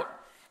out.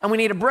 And we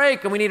need a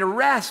break, and we need a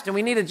rest, and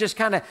we need to just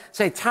kind of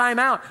say time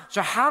out.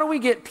 So how do we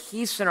get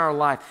peace in our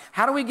life?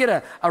 How do we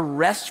get a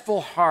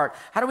restful heart?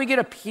 How do we get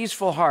a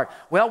peaceful heart?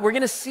 Well, we're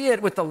going to see it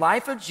with the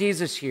life of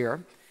Jesus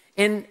here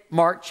in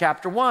Mark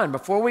chapter 1.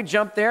 Before we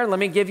jump there, let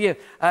me give you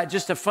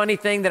just a funny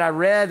thing that I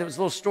read. There was a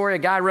little story. A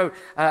guy wrote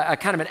a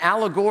kind of an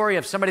allegory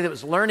of somebody that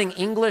was learning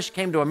English,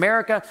 came to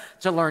America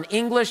to learn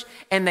English,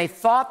 and they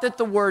thought that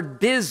the word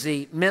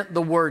busy meant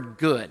the word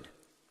good.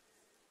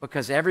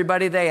 Because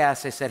everybody they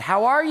asked, they said,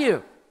 how are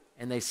you?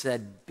 And they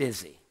said,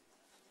 busy.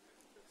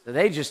 So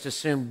they just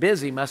assumed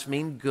busy must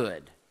mean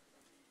good.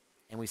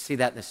 And we see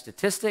that in the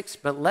statistics,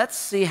 but let's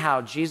see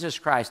how Jesus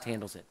Christ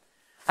handles it.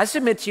 I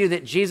submit to you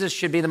that Jesus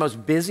should be the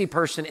most busy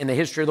person in the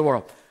history of the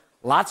world.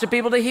 Lots of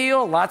people to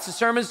heal, lots of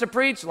sermons to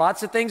preach,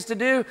 lots of things to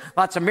do,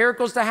 lots of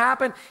miracles to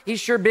happen. He's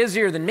sure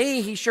busier than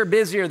me. He's sure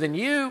busier than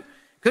you.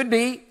 Could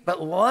be,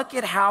 but look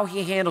at how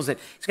he handles it.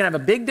 He's going to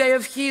have a big day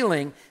of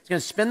healing. He's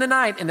going to spend the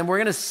night, and then we're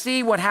going to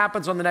see what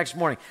happens on the next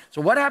morning. So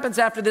what happens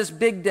after this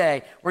big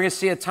day? We're going to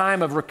see a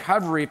time of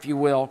recovery, if you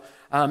will,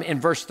 in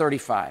verse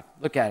 35.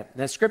 Look at it.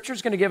 The scripture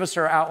is going to give us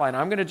our outline.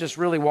 I'm going to just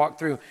really walk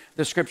through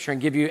the scripture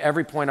and give you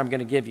every point I'm going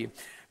to give you.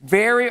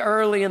 Very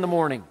early in the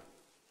morning,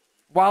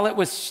 while it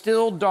was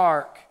still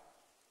dark,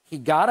 he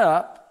got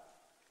up,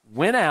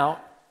 went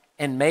out,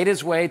 and made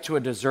his way to a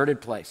deserted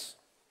place.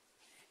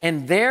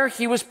 And there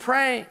he was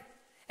praying.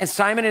 And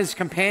Simon and his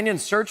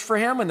companions searched for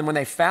him. And then when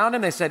they found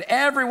him, they said,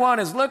 everyone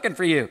is looking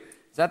for you.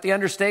 Is that the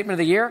understatement of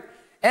the year?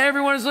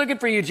 Everyone is looking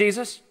for you,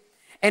 Jesus.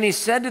 And he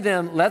said to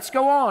them, let's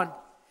go on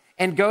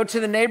and go to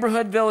the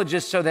neighborhood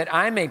villages so that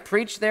I may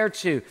preach there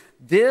too.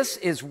 This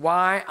is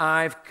why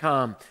I've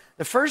come.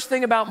 The first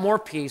thing about more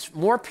peace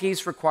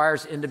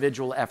requires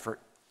individual effort.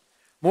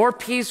 More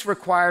peace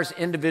requires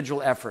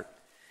individual effort.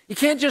 You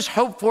can't just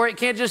hope for it. You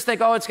can't just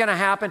think, oh, it's going to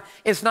happen.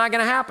 It's not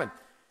going to happen.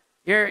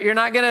 You're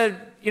not going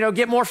to,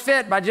 get more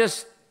fit by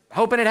just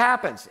hoping it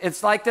happens.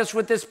 It's like this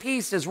with this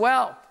peace as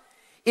well.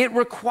 It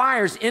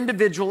requires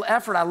individual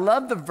effort. I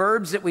love the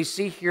verbs that we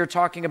see here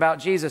talking about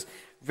Jesus.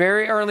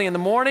 Very early in the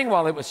morning,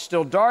 while it was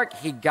still dark,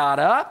 he got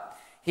up,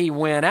 he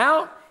went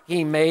out,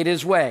 he made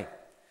his way.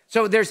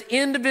 So there's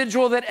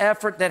individual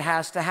effort that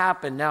has to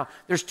happen. Now,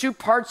 there's two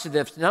parts of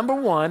this. Number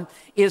one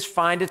is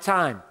find a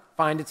time.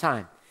 Find a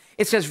time.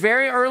 It says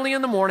very early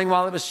in the morning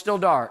while it was still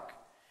dark.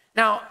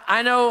 Now,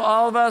 I know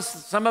all of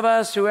us, some of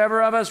us,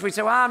 whoever of us, we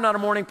say, well, I'm not a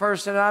morning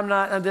person, I'm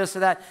not this or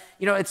that.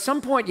 At some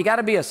point, you got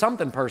to be a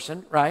something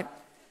person, right?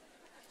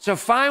 So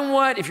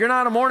find if you're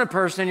not a morning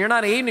person, you're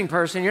not an evening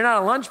person, you're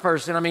not a lunch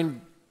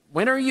person,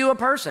 when are you a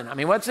person?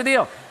 What's the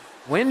deal?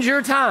 When's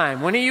your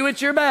time? When are you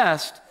at your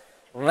best?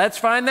 Let's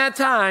find that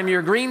time,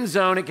 your green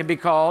zone it can be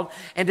called,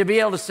 and to be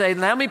able to say,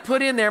 let me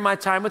put in there my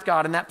time with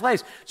God in that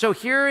place. So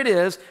here it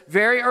is,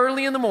 very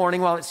early in the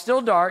morning while it's still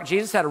dark.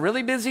 Jesus had a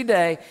really busy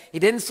day. He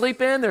didn't sleep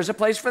in. There's a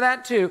place for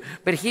that too.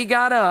 But he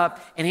got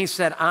up and he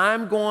said,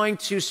 I'm going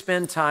to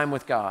spend time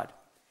with God.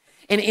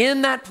 And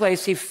in that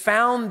place, he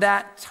found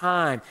that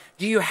time.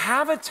 Do you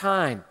have a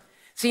time?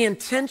 See,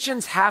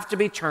 intentions have to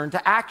be turned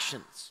to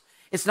actions.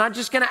 It's not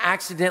just going to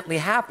accidentally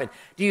happen.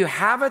 Do you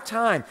have a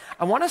time?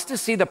 I want us to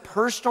see the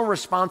personal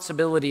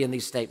responsibility in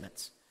these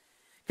statements.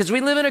 Because we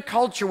live in a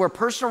culture where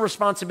personal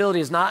responsibility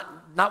is not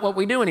what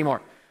we do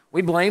anymore.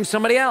 We blame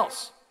somebody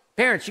else.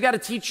 Parents, you got to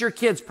teach your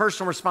kids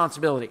personal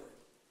responsibility.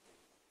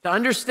 To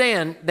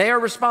understand they are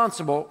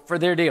responsible for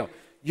their deal.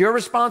 You're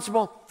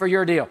responsible for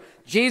your deal.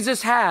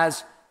 Jesus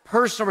has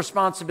personal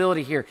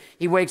responsibility here.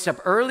 He wakes up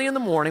early in the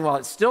morning while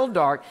it's still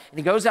dark, and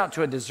he goes out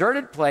to a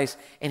deserted place,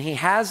 and he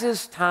has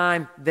his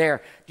time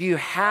there. Do you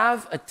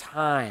have a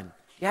time?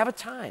 Do you have a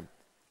time?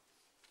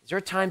 Is there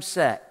a time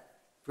set?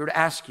 If we were to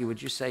ask you,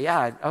 would you say,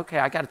 yeah, okay,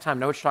 I got a time. I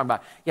know what you're talking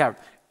about. Yeah,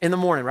 in the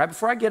morning, right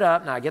before I get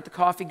up, now I get the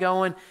coffee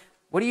going.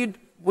 What do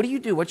you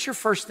do? What's your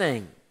first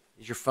thing?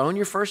 Is your phone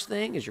your first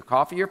thing? Is your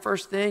coffee your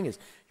first thing? Is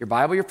your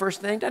Bible your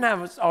first thing? Doesn't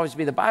have to always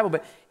be the Bible,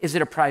 but is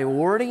it a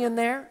priority in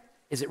there?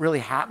 Is it really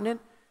happening?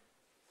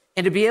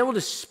 And to be able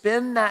to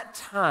spend that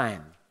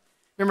time.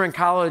 Remember in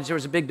college, there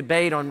was a big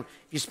debate on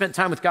if you spent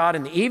time with God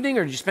in the evening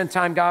or did you spend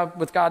time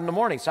with God in the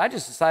morning. So I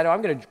just decided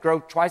I'm going to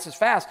grow twice as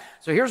fast.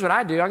 So here's what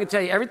I do. I'm going to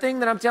tell you everything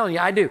that I'm telling you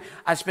I do.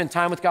 I spend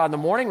time with God in the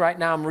morning. Right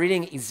now I'm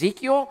reading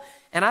Ezekiel,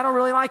 and I don't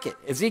really like it.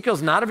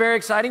 Ezekiel's not a very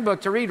exciting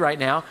book to read right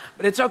now,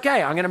 but it's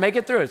okay. I'm going to make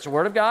it through it. It's the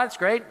Word of God. It's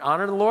great.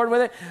 Honor the Lord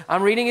with it.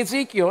 I'm reading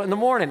Ezekiel in the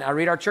morning. I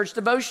read our church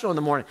devotional in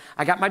the morning.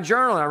 I got my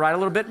journal, and I write a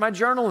little bit in my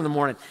journal in the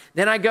morning.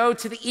 Then I go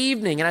to the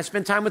evening, and I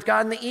spend time with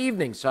God in the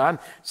evening. So I'm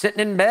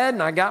sitting in bed,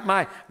 and I got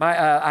I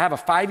have a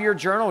 5-year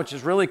journal, which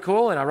is really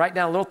cool, and I write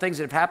down little things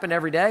that have happened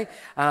every day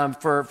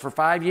for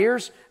 5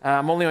 years.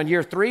 I'm only on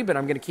year 3, but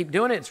I'm going to keep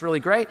doing it. It's really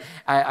great.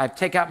 I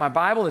take out my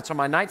Bible. It's on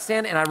my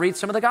nightstand, and I read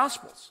some of the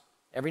Gospels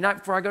every night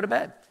before I go to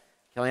bed.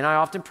 Kelly and I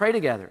often pray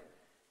together.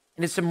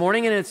 And it's a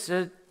morning and it's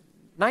a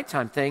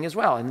nighttime thing as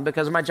well. And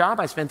because of my job,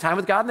 I spend time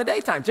with God in the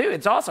daytime too.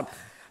 It's awesome.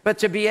 But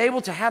to be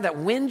able to have that,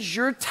 when's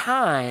your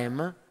time,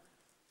 that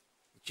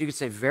you could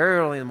say very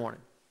early in the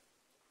morning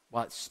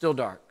while it's still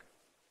dark.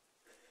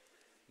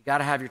 You got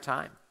to have your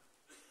time.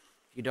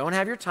 If you don't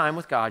have your time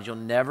with God, you'll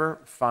never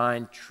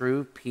find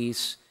true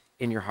peace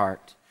in your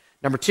heart.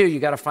 Number 2, you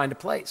got to find a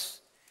place.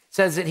 It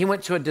says that he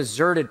went to a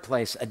deserted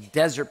place, a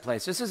desert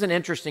place. This is an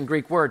interesting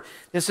Greek word.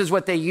 This is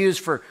what they use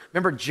for,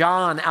 remember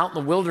John out in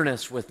the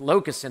wilderness with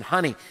locusts and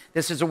honey.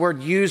 This is a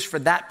word used for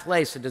that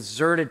place, a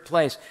deserted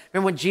place.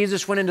 Remember when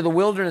Jesus went into the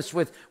wilderness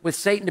with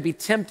Satan to be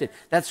tempted?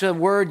 That's a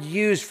word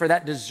used for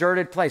that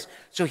deserted place.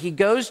 So he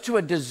goes to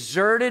a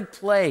deserted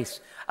place,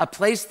 a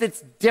place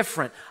that's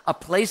different, a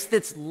place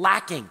that's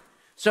lacking.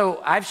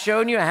 So I've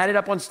shown you, I had it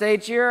up on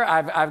stage here.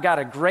 I've got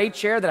a great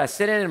chair that I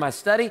sit in my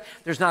study.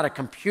 There's not a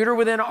computer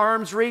within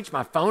arm's reach.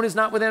 My phone is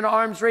not within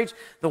arm's reach.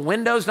 The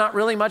window's not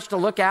really much to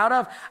look out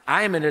of.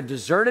 I am in a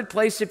deserted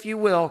place, if you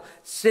will,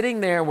 sitting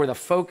there where the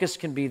focus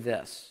can be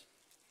this.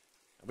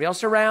 Nobody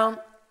else around,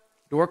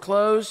 door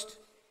closed,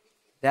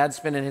 Dad's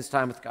spending his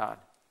time with God.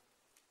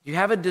 You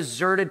have a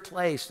deserted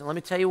place. And let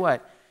me tell you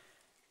what,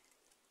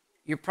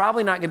 you're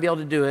probably not going to be able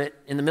to do it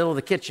in the middle of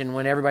the kitchen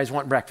when everybody's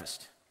wanting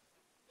breakfast.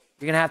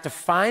 You're going to have to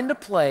find a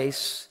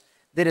place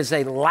that is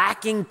a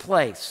lacking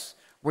place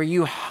where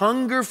you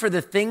hunger for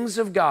the things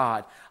of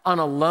God, on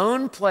a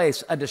lone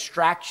place, a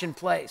distraction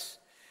place.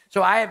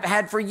 So I have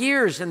had for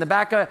years in the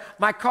back of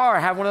my car, I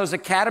have one of those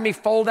Academy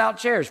fold-out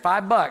chairs,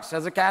 $5,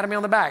 says Academy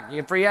on the back. You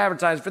get free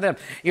advertising for them.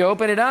 You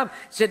open it up,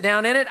 sit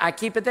down in it, I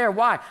keep it there.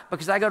 Why?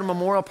 Because I go to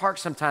Memorial Park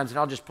sometimes and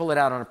I'll just pull it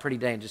out on a pretty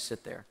day and just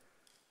sit there.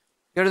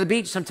 Go to the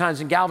beach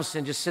sometimes in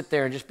Galveston, just sit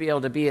there and just be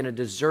able to be in a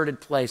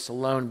deserted place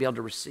alone and be able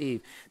to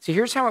receive. See,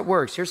 here's how it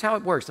works. Here's how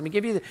it works. Let me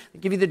give you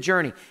the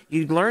journey.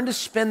 You learn to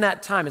spend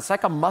that time. It's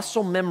like a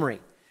muscle memory.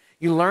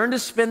 You learn to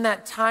spend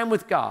that time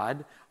with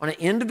God on an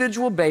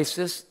individual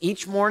basis,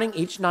 each morning,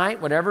 each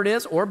night, whatever it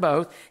is, or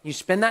both. You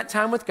spend that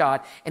time with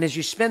God. And as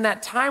you spend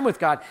that time with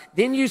God,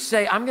 then you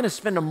say, I'm going to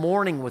spend a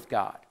morning with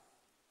God.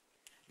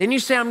 Then you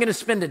say, I'm going to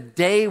spend a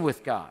day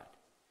with God.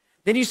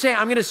 Then you say,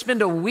 I'm going to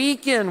spend a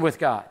weekend with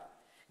God.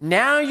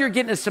 Now you're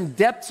getting to some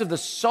depths of the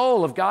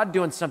soul of God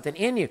doing something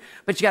in you.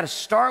 But you got to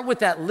start with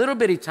that little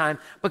bitty time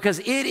because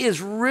it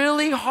is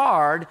really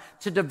hard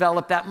to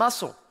develop that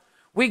muscle.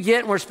 We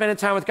get and we're spending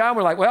time with God and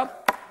we're like, well,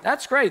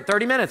 that's great,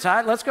 30 minutes, all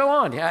right, let's go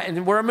on. Yeah,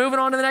 and we're moving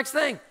on to the next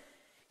thing.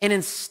 And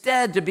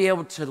instead to be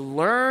able to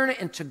learn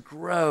and to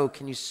grow,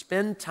 can you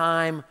spend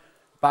time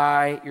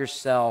by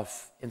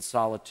yourself in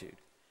solitude?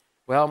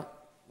 Well,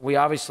 we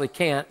obviously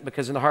can't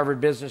because in the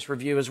Harvard Business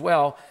Review as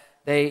well,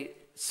 they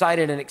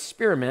cited an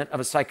experiment of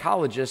a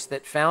psychologist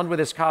that found with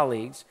his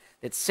colleagues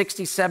that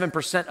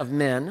 67% of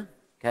men,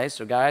 okay,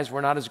 so guys,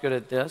 we're not as good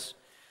at this,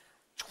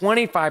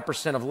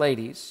 25% of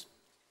ladies,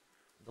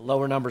 the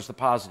lower number's the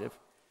positive,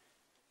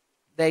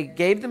 they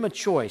gave them a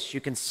choice. You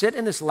can sit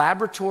in this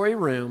laboratory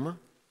room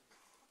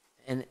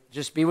and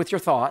just be with your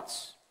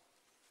thoughts,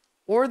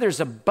 or there's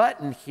a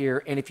button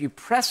here, and if you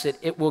press it,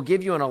 it will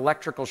give you an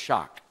electrical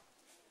shock.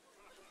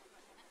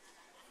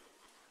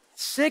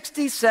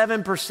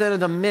 67% of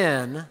the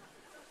men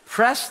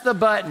press the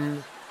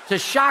button to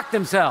shock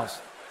themselves.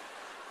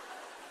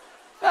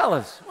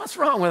 Fellas, what's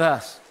wrong with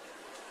us?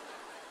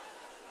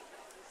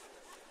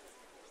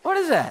 What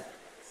is that?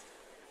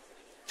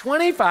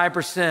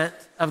 25%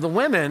 of the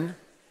women,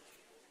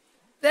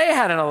 they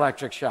had an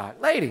electric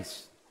shock.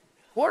 Ladies,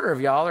 a quarter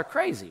of y'all are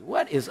crazy.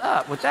 What is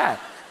up with that?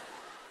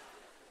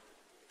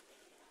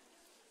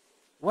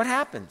 What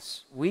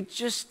happens? We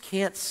just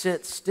can't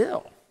sit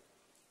still.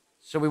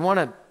 So we want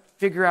to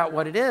figure out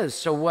what it is.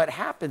 So what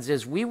happens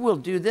is we will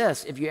do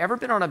this. If you ever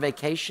been on a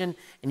vacation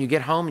and you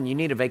get home and you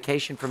need a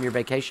vacation from your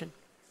vacation,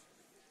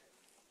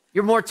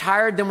 you're more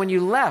tired than when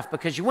you left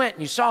because you went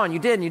and you saw and you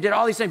did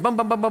all these things, boom,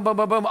 boom, boom, boom, boom,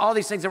 boom, boom, all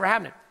these things that were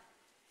happening.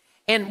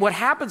 And what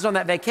happens on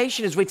that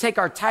vacation is we take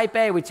our type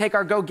A, we take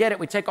our go get it,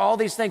 we take all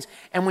these things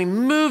and we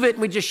move it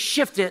and we just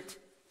shift it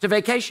to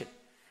vacation.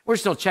 We're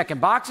still checking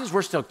boxes.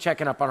 We're still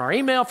checking up on our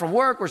email from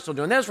work. We're still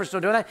doing this. We're still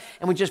doing that.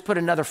 And we just put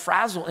another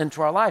frazzle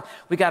into our life.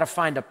 We got to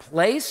find a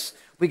place.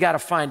 We got to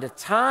find a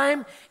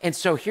time. And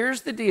so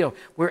here's the deal.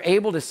 We're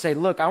able to say,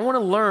 look, I want to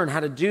learn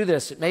how to do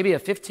this. Maybe a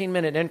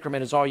 15-minute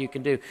increment is all you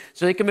can do.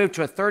 So they can move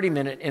to a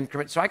 30-minute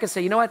increment. So I can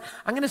say, you know what?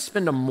 I'm going to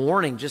spend a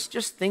morning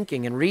just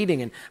thinking and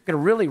reading, and I'm going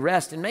to really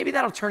rest. And maybe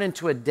that'll turn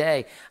into a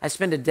day. I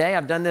spend a day.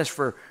 I've done this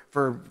for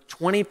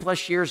 20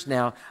 plus years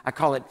now. I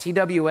call it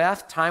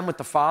TWF, Time with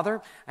the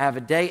Father. I have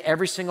a day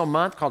every single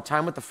month called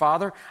Time with the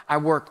Father. I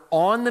work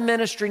on the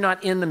ministry,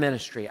 not in the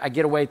ministry. I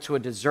get away to a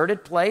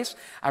deserted place.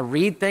 I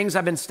read things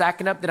I've been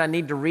stacking up that I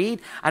need to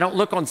read. I don't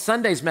look on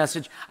Sunday's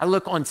message. I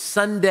look on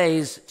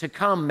Sundays to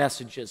come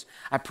messages.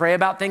 I pray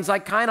about things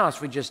like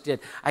Kainos we just did.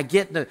 I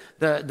get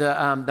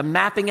the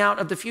mapping out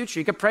of the future.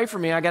 You can pray for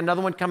me. I got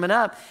another one coming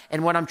up.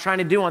 And what I'm trying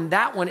to do on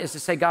that one is to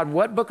say, God,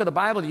 what book of the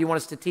Bible do you want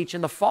us to teach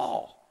in the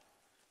fall?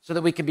 So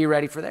that we can be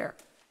ready for there.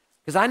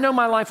 Because I know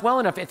my life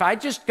well enough. If I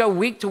just go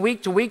week to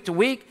week to week to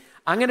week,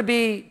 I'm going to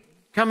be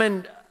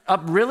coming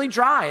up really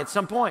dry at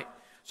some point.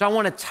 So I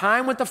want a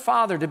time with the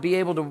Father to be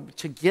able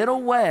to get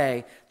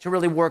away, to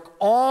really work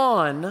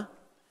on,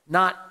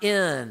 not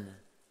in.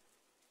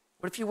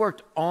 What if you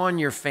worked on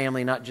your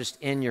family, not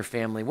just in your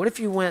family? What if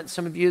you went,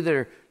 some of you that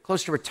are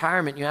close to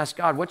retirement, you ask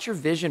God, what's your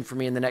vision for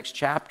me in the next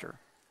chapter?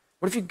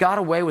 What if you got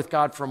away with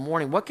God for a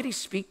morning? What could he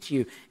speak to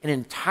you an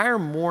entire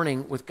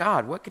morning with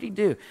God? What could he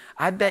do?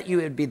 I bet you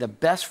it'd be the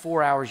best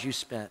 4 hours you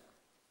spent.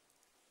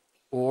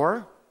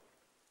 Or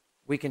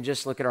we can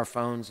just look at our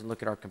phones and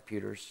look at our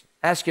computers.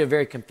 I ask you a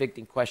very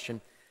convicting question.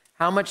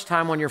 How much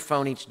time on your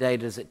phone each day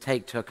does it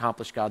take to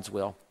accomplish God's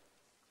will?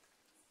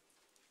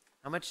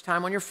 How much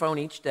time on your phone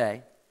each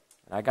day?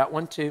 And I got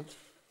one too.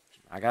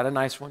 I got a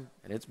nice one,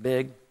 and it's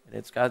big, and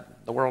it's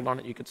got the world on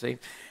it, you can see.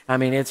 I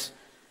mean, it's...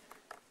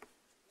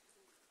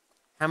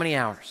 How many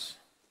hours?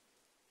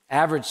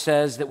 Average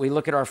says that we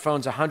look at our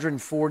phones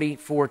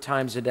 144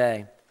 times a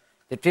day.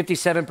 That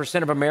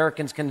 57% of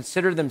Americans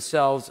consider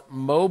themselves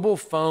mobile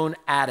phone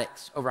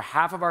addicts. Over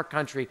half of our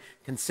country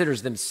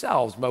considers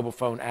themselves mobile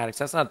phone addicts.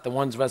 That's not the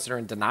ones of us that are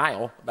in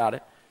denial about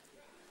it.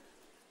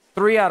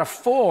 3 out of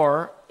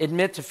 4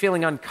 admit to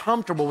feeling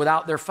uncomfortable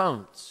without their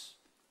phones.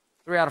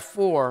 3 out of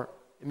 4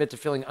 admit to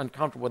feeling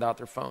uncomfortable without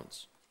their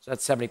phones. So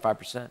that's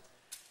 75%.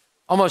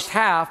 Almost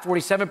half,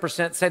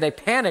 47%, say they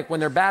panic when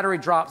their battery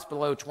drops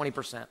below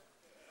 20%.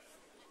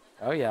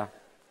 Oh, yeah.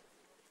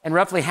 And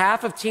roughly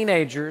half of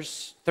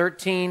teenagers,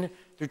 13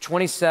 through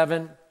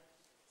 27,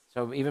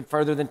 so even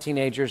further than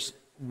teenagers,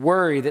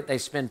 worry that they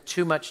spend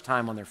too much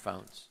time on their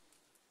phones.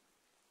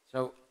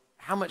 So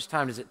how much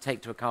time does it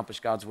take to accomplish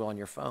God's will on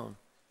your phone?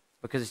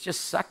 Because it's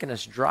just sucking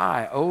us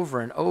dry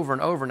over and over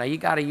and over. Now, you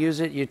got to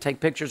use it. You take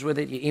pictures with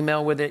it. You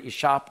email with it. You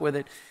shop with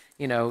it.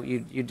 You know,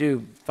 you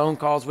do phone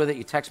calls with it.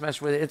 You text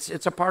message with it.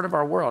 It's a part of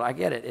our world. I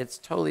get it. It's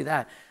totally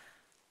that.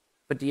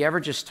 But do you ever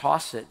just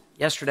toss it?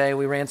 Yesterday,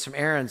 we ran some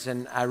errands,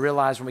 and I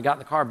realized when we got in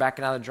the car,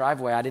 backing out of the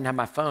driveway, I didn't have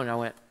my phone. I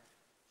went,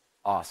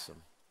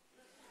 awesome.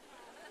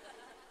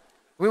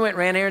 We went and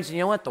ran errands, and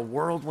you know what? The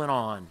world went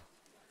on.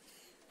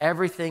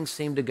 Everything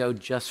seemed to go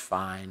just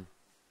fine.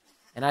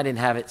 And I didn't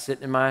have it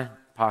sitting in my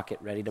pocket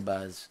ready to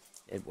buzz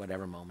at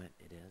whatever moment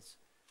it is.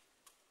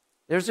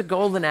 There's a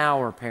golden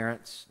hour,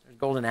 parents. There's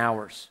golden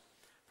hours.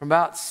 From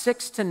about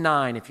 6 to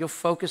 9, if you'll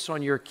focus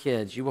on your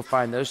kids, you will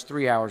find those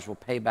 3 hours will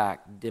pay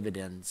back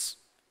dividends.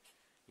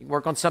 You can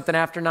work on something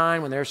after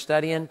 9 when they're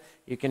studying.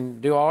 You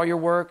can do all your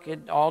work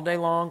all day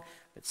long.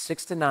 But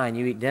 6 to 9,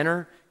 you eat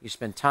dinner, you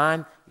spend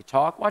time, you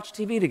talk, watch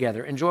TV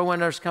together, enjoy one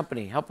another's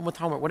company, help them with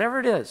homework, whatever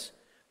it is.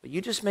 But you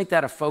just make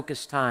that a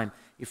focused time.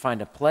 You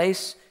find a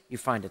place, you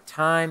find a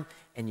time,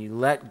 and you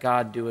let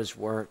God do his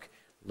work.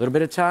 A little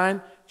bit of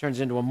time turns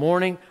into a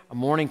morning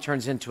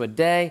turns into a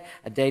day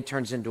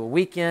turns into a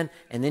weekend,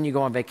 and then you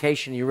go on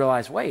vacation and you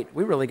realize, wait,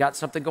 we really got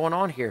something going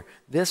on here.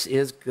 This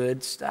is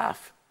good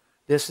stuff.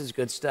 This is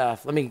good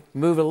stuff. Let me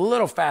move a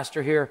little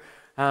faster here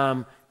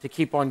to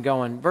keep on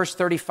going. Verse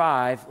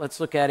 35, let's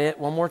look at it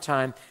one more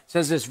time. It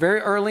says this, very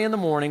early in the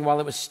morning, while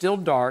it was still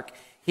dark,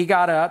 he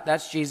got up,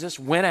 that's Jesus,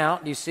 went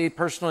out, you see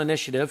personal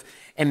initiative,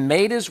 and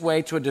made his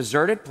way to a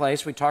deserted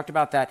place. We talked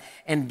about that.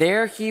 And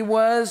there he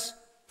was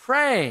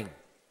praying.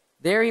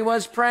 There he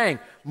was praying.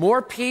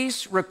 More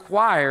peace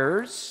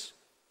requires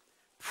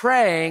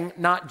praying,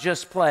 not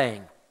just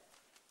playing.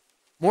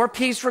 More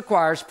peace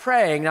requires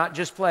praying, not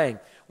just playing.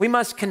 We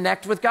must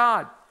connect with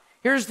God.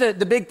 Here's the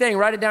big thing.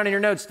 Write it down in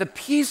your notes. The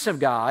peace of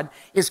God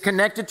is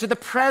connected to the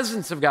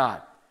presence of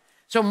God.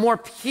 So more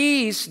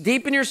peace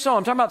deep in your soul.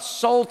 I'm talking about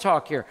soul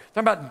talk here.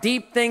 I'm talking about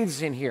deep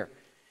things in here.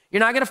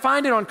 You're not going to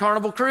find it on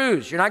Carnival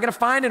Cruise. You're not going to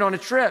find it on a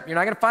trip. You're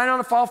not going to find it on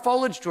a fall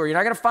foliage tour. You're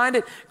not going to find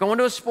it going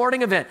to a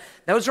sporting event.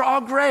 Those are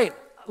all great.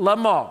 Love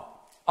them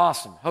all.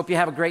 Awesome. Hope you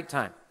have a great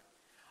time.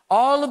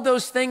 All of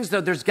those things,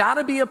 though, there's got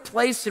to be a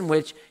place in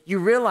which you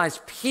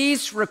realize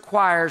peace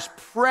requires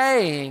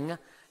praying,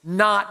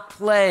 not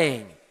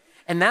playing.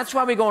 And that's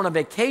why we go on a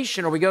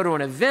vacation or we go to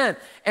an event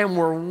and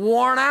we're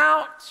worn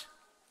out.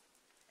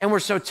 And we're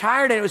so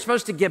tired and it was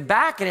supposed to give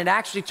back and it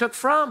actually took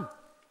from.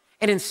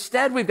 And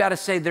instead we've got to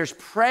say there's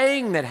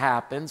praying that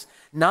happens,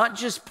 not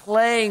just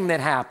playing that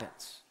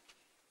happens.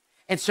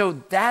 And so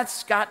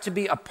that's got to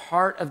be a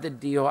part of the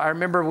deal. I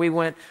remember we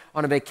went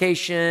on a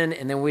vacation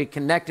and then we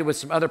connected with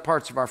some other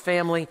parts of our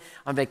family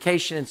on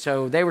vacation. And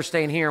so they were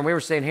staying here and we were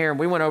staying here and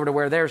we went over to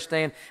where they were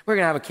staying. We're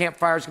going to have a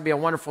campfire. It's going to be a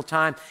wonderful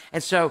time.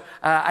 And so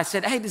I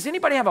said, hey, does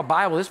anybody have a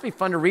Bible? This would be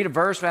fun to read a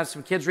verse. We'll have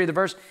some kids read the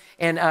verse.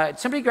 And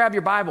somebody grab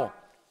your Bible.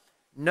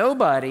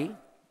 Nobody,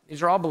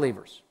 these are all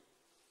believers.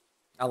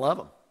 I love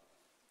them.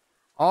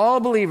 All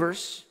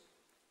believers.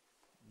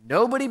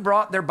 Nobody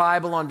brought their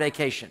Bible on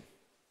vacation.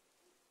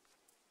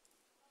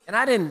 And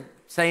I didn't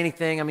say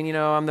anything. I mean, you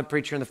know, I'm the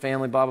preacher in the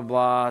family, blah, blah,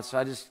 blah. So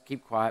I just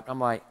keep quiet. I'm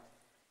like,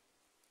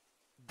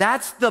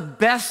 that's the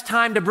best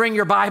time to bring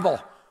your Bible.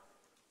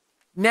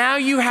 Now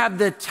you have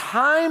the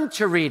time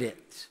to read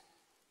it.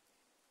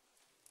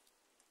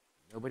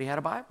 Nobody had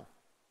a Bible.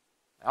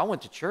 They all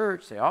went to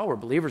church. They all were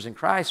believers in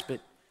Christ, but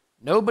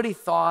nobody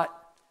thought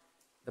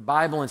the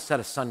Bible instead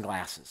of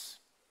sunglasses.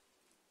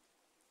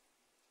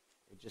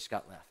 It just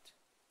got left.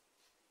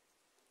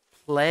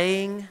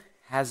 Playing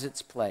has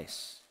its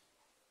place.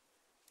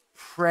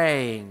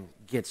 Praying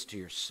gets to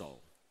your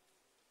soul.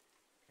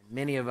 And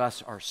many of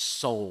us are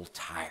soul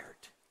tired.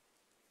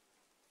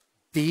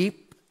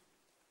 Deep,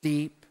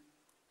 deep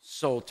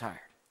soul tired.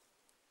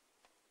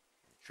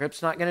 A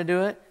trip's not going to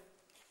do it.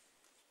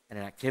 And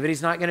an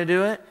activity's not going to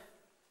do it.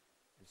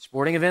 And a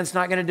sporting event's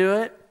not going to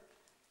do it.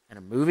 And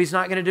a movie's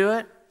not going to do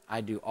it.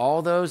 I do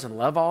all those and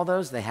love all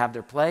those. They have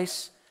their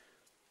place.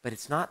 But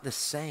it's not the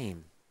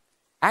same.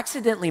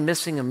 Accidentally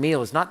missing a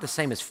meal is not the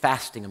same as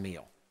fasting a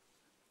meal.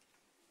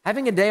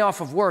 Having a day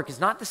off of work is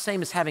not the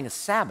same as having a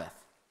Sabbath.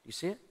 Do you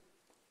see it?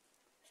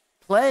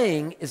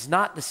 Playing is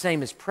not the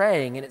same as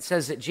praying. And it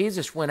says that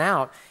Jesus went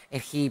out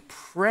and he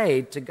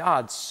prayed to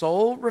God.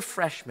 Soul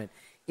refreshment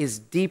is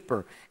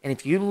deeper. And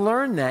if you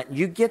learn that,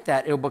 you get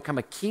that, it'll become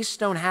a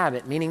keystone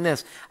habit, meaning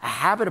this, a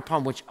habit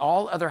upon which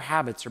all other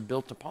habits are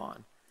built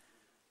upon.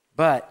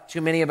 But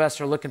too many of us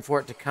are looking for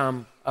it to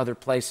come other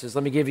places.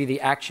 Let me give you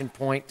the action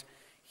point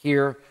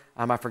here.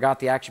 I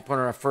forgot the action point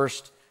on our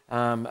first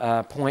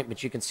point,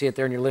 but you can see it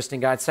there in your listening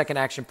guide. Second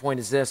action point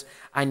is this: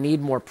 I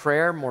need more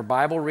prayer, more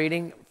Bible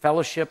reading,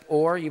 fellowship,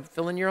 or you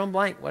fill in your own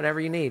blank, whatever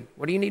you need.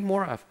 What do you need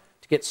more of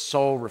to get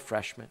soul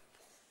refreshment?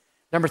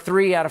 Number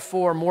 3 out of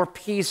 4, more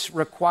peace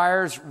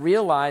requires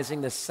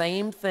realizing the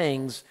same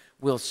things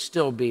will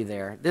still be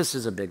there. This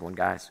is a big one,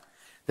 guys.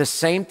 The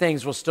same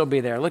things will still be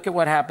there. Look at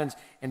what happens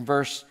in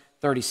verse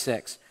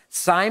 36.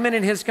 Simon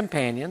and his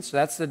companions, so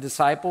that's the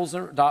disciples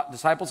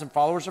and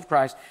followers of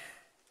Christ,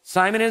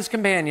 Simon and his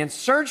companions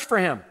searched for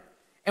him.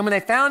 And when they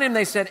found him,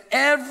 they said,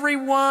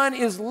 everyone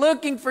is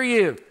looking for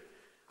you.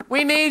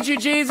 We need you,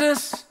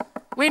 Jesus.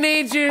 We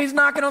need you. He's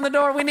knocking on the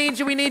door. We need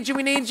you, we need you,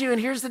 we need you. And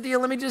here's the deal.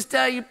 Let me just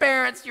tell you,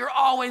 parents, you're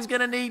always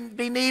going to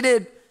be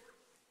needed.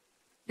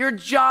 Your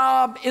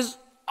job is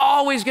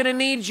always going to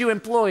need you,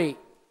 employee.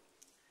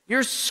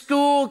 Your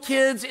school,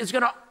 kids, is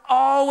going to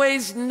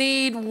always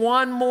need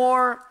one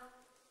more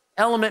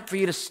element for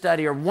you to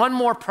study, or one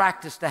more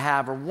practice to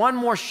have, or one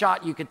more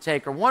shot you could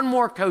take, or one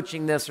more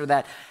coaching this or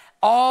that.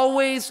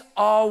 Always,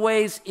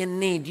 always in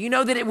need. Do you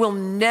know that it will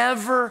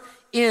never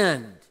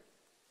end?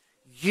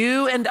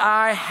 You and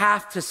I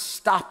have to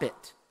stop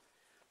it,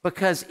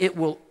 because it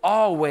will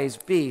always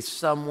be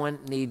someone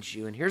needs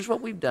you. And here's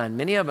what we've done.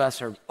 Many of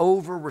us are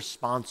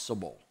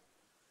over-responsible.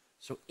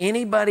 So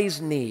anybody's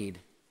need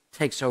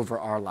takes over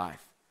our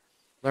life.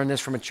 Learned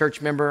this from a church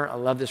member. I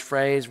love this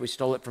phrase. We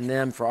stole it from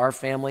them for our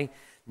family.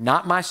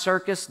 Not my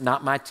circus,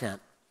 not my tent.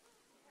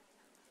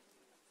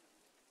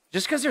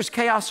 Just because there's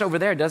chaos over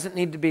there doesn't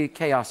need to be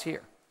chaos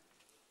here.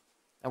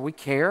 And we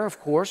care, of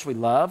course. We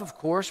love, of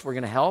course. We're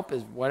going to help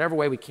in whatever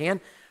way we can.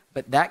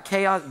 But that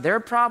chaos, their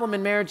problem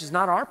in marriage is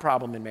not our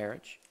problem in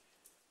marriage.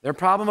 Their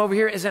problem over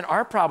here isn't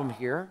our problem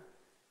here.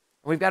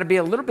 And we've got to be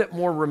a little bit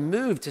more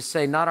removed to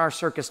say, not our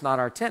circus, not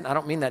our tent. I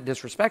don't mean that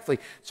disrespectfully,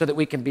 so that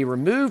we can be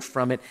removed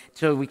from it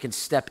till we can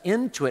step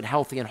into it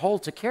healthy and whole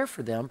to care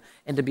for them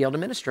and to be able to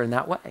minister in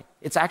that way.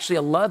 It's actually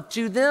a love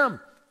to them.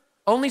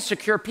 Only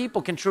secure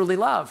people can truly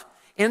love.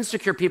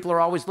 Insecure people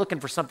are always looking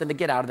for something to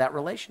get out of that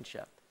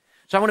relationship.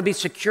 So I want to be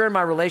secure in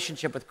my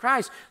relationship with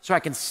Christ so I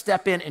can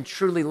step in and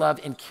truly love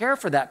and care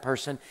for that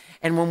person.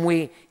 And when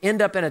we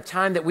end up in a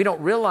time that we don't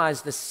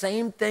realize, the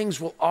same things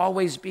will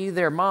always be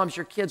there. Moms,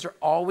 your kids are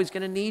always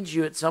going to need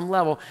you at some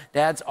level.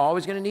 Dad's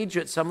always going to need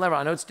you at some level.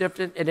 I know it's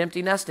different at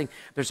empty nesting.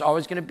 There's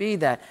always going to be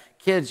that.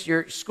 Kids,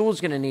 your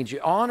school's going to need you.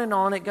 On and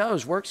on it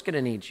goes. Work's going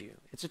to need you.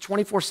 It's a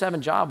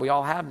 24/7 job we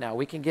all have now.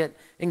 It can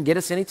get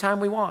us anytime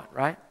we want,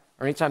 right?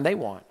 Or anytime they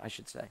want, I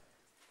should say.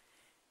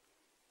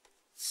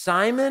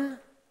 Simon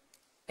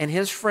and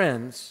his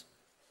friends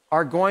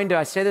are going to,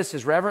 I say this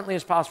as reverently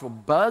as possible,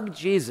 bug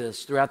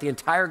Jesus throughout the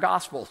entire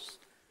Gospels.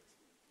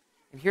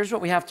 And here's what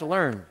we have to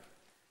learn.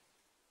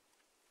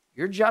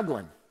 You're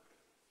juggling.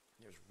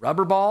 There's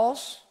rubber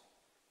balls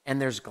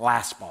and there's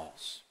glass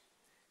balls.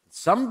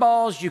 Some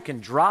balls you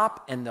can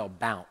drop and they'll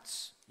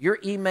bounce. Your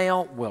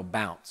email will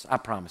bounce. I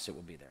promise it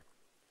will be there.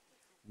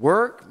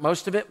 Work,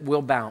 most of it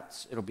will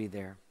bounce. It'll be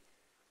there.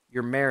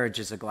 Your marriage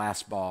is a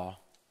glass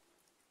ball.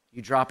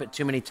 You drop it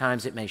too many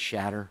times, it may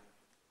shatter.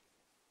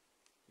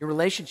 Your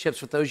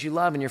relationships with those you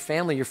love and your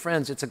family, your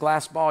friends, it's a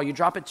glass ball. You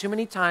drop it too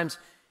many times,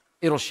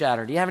 it'll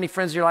shatter. Do you have any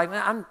friends that you're like,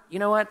 you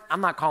know what?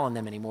 I'm not calling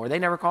them anymore. They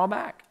never call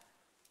back.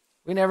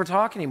 We never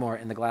talk anymore.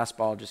 And the glass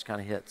ball just kind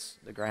of hits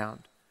the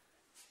ground.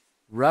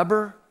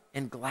 Rubber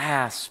and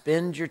glass,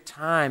 spend your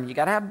time. You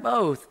got to have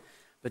both,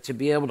 but to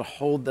be able to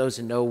hold those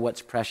and know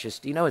what's precious.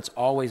 Do you know it's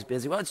always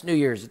busy? Well, it's New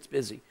Year's, it's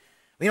busy.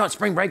 You know,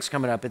 spring break's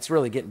coming up. It's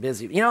really getting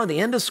busy. You know,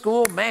 the end of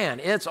school, man,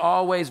 it's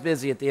always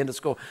busy at the end of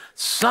school.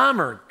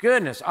 Summer,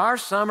 goodness, our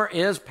summer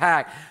is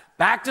packed.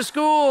 Back to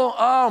school,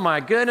 oh my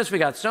goodness, we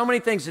got so many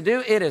things to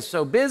do. It is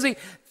so busy.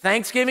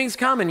 Thanksgiving's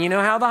coming. You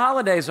know how the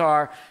holidays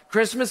are.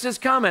 Christmas is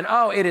coming.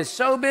 Oh, it is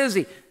so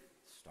busy.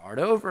 Start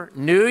over.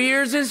 New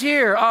Year's is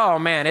here. Oh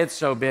man, it's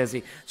so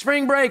busy.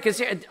 Spring break is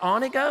here.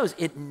 On it goes.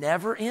 It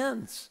never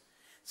ends.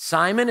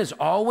 Simon is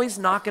always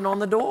knocking on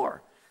the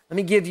door. Let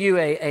me give you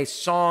a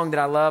song that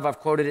I love. I've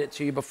quoted it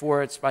to you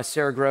before. It's by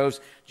Sarah Groves.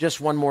 Just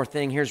One More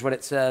Thing. Here's what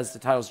it says. The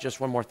title is Just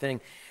One More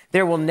Thing.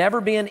 There will never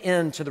be an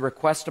end to the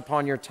request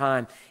upon your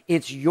time.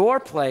 It's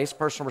your place,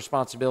 personal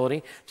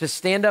responsibility, to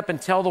stand up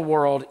and tell the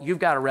world, you've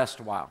got to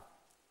rest a while.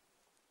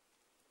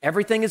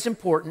 Everything is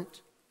important,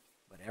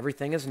 but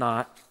everything is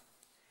not.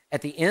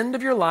 At the end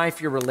of your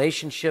life, your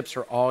relationships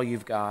are all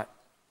you've got.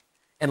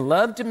 And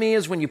love to me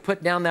is when you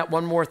put down that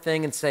one more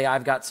thing and say,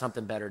 I've got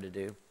something better to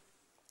do.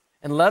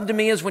 And love to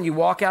me is when you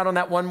walk out on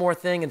that one more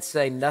thing and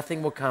say,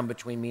 nothing will come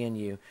between me and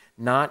you.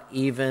 Not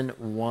even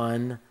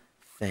one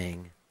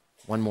thing.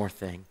 One more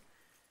thing.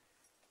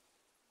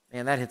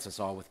 Man, that hits us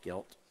all with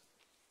guilt.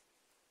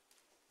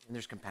 And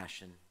there's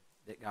compassion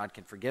that God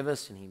can forgive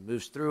us and he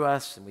moves through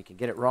us and we can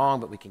get it wrong,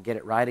 but we can get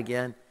it right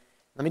again.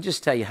 Let me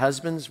just tell you,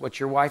 husbands, what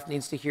your wife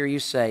needs to hear you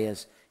say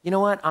is, you know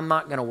what? I'm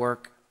not going to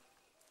work.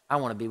 I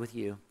want to be with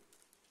you.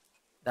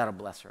 That'll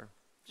bless her.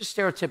 Just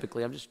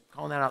stereotypically, I'm just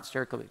calling that out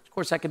stereotypically. Of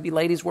course, that could be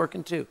ladies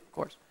working too, of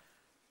course.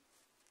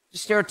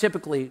 Just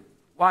stereotypically,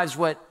 wives,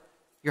 what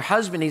your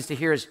husband needs to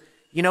hear is,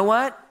 you know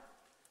what?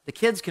 The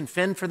kids can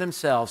fend for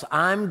themselves.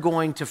 I'm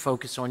going to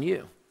focus on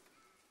you.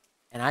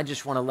 And I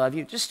just want to love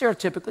you. Just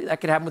stereotypically,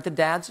 that could happen with the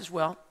dads as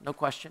well, no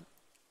question.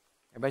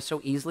 Everybody's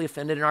so easily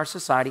offended in our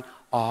society.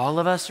 All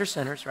of us are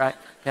sinners, right?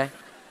 Okay.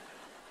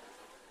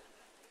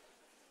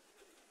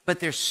 But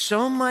there's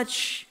so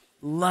much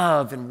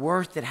love and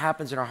worth that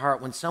happens in our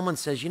heart when someone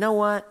says, you know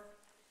what?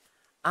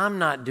 I'm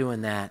not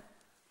doing that.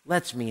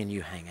 Let's me and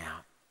you hang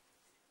out.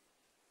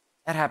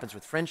 That happens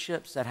with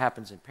friendships. That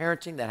happens in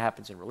parenting. That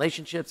happens in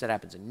relationships. That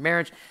happens in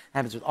marriage. That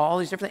happens with all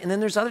these different things. And then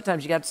there's other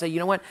times you got to say, you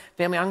know what,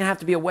 family, I'm going to have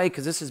to be away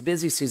because this is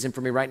busy season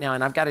for me right now,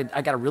 and I got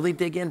to really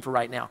dig in for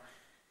right now.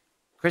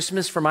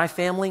 Christmas for my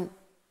family,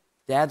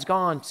 Dad's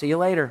gone. See you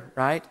later,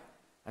 right?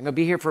 I'm going to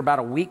be here for about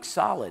a week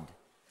solid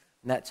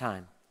in that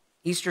time.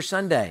 Easter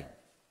Sunday,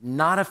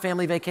 not a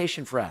family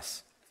vacation for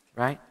us,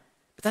 right?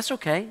 But that's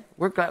okay.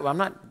 I'm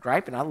not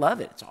griping. I love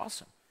it. It's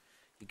awesome.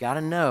 You got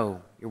to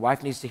know, your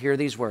wife needs to hear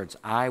these words,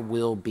 I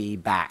will be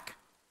back.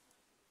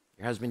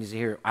 Your husband needs to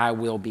hear, I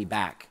will be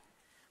back.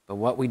 But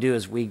what we do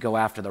is we go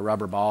after the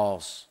rubber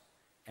balls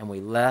and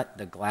we let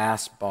the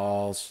glass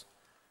balls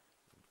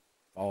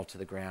fall to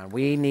the ground.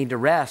 We need to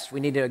rest. We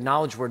need to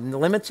acknowledge we're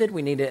limited.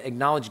 We need to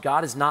acknowledge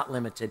God is not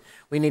limited.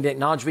 We need to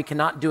acknowledge we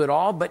cannot do it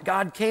all, but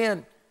God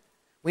can.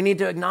 We need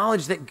to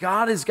acknowledge that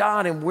God is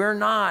God and we're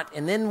not.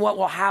 And then what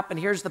will happen?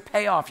 Here's the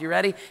payoff. You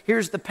ready?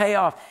 Here's the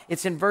payoff.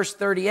 It's in verse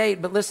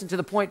 38, but listen to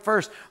the point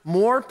first.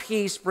 More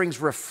peace brings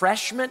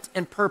refreshment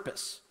and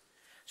purpose.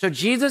 So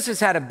Jesus has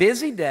had a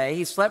busy day.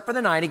 He slept for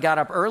the night. He got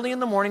up early in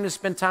the morning to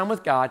spend time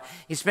with God.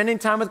 He's spending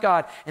time with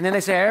God. And then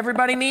they say,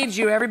 everybody needs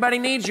you. Everybody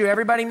needs you.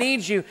 Everybody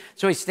needs you.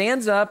 So he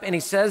stands up and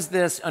he says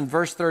this on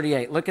verse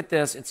 38. Look at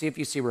this and see if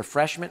you see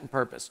refreshment and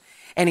purpose.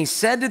 And he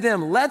said to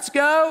them, let's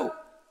go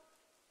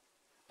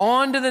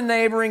on to the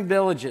neighboring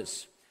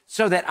villages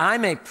so that I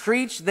may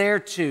preach there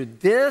too.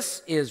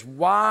 This is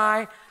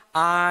why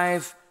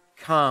I've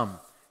come.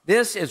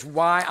 This is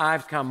why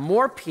I've come.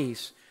 More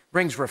peace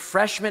brings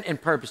refreshment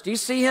and purpose. Do you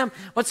see him?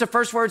 What's the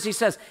first words he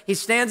says? He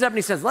stands up and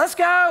he says, let's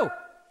go.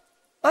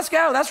 Let's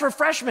go. That's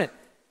refreshment.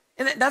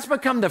 And that's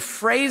become the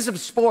phrase of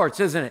sports,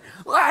 isn't it?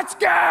 Let's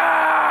go.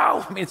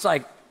 I mean, it's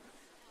like,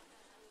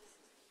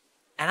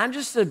 and I'm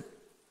just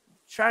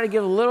try to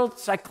give a little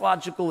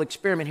psychological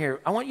experiment here.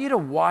 I want you to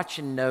watch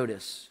and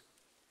notice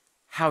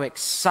how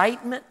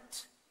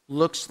excitement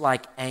looks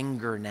like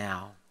anger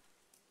now.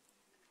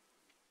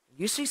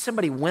 You see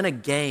somebody win a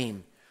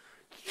game,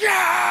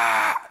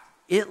 yeah,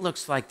 it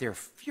looks like they're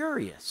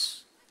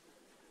furious.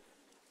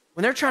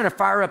 When they're trying to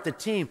fire up the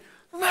team,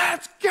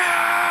 let's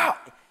go,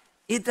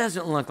 it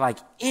doesn't look like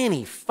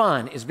any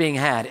fun is being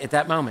had at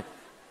that moment.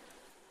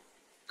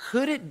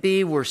 Could it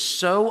be we're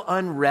so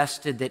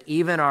unrested that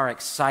even our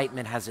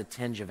excitement has a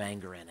tinge of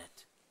anger in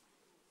it?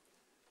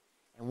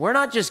 And we're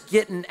not just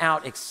getting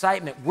out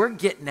excitement, we're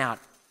getting out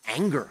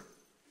anger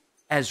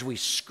as we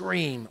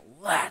scream,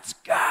 let's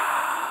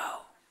go,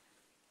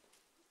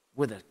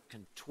 with a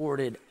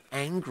contorted,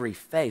 angry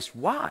face.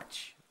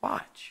 Watch.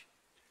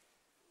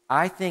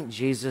 I think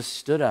Jesus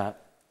stood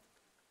up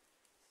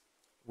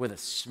with a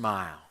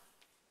smile.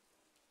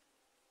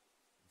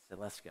 He said,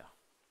 let's go.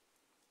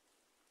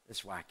 This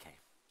is why I came.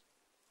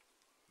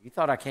 You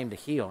thought I came to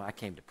heal. I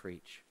came to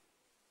preach.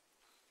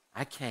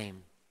 I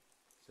came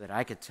so that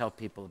I could tell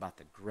people about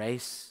the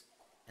grace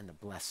and the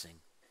blessing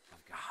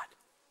of God.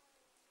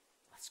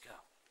 Let's go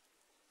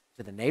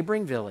to the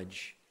neighboring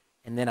village.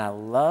 And then I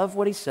love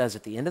what he says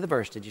at the end of the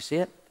verse. Did you see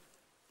it?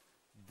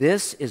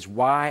 This is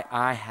why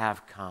I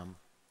have come.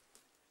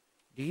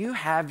 Do you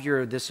have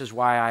your this is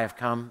why I have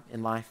come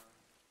in life?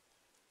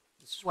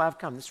 This is why I've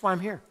come. This is why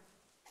I'm here.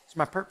 It's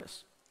my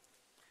purpose.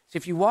 So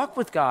if you walk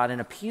with God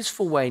in a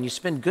peaceful way and you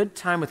spend good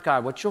time with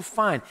God, what you'll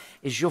find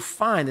is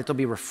that there'll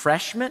be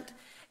refreshment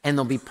and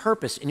there'll be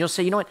purpose. And you'll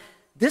say, you know what?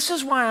 This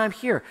is why I'm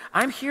here.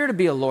 I'm here to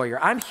be a lawyer.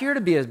 I'm here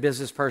to be a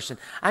business person.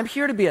 I'm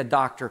here to be a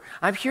doctor.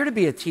 I'm here to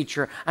be a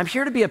teacher. I'm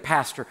here to be a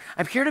pastor.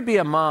 I'm here to be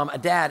a mom, a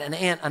dad, an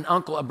aunt, an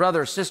uncle, a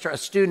brother, a sister, a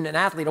student, an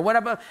athlete, or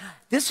whatever.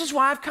 This is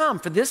why I've come.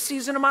 For this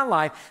season of my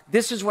life,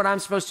 this is what I'm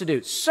supposed to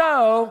do.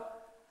 So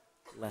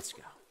let's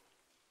go.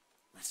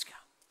 Let's go.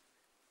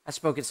 I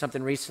spoke at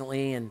something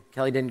recently, and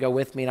Kelly didn't go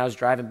with me, and I was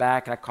driving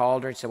back, and I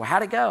called her and said, well,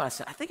 how'd it go? I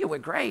said, I think it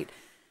went great.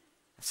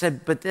 I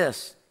said, but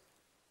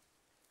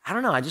I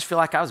don't know, I just feel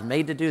like I was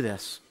made to do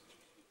this.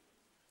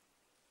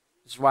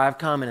 This is why I've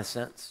come, in a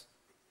sense.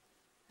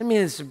 I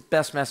mean, it's the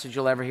best message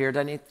you'll ever hear,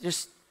 doesn't it?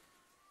 It's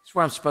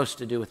what I'm supposed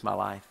to do with my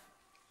life.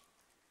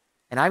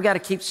 And I've got to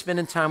keep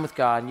spending time with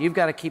God, and you've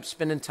got to keep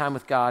spending time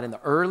with God in the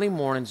early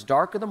mornings,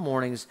 dark of the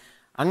mornings.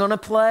 I'm going to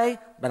play,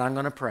 but I'm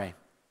going to pray.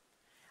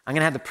 I'm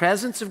going to have the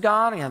presence of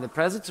God. I'm going to have the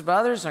presence of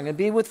others. I'm going to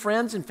be with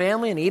friends and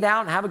family and eat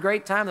out and have a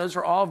great time. Those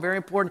are all very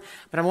important.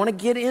 But I want to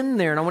get in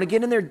there, and I want to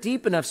get in there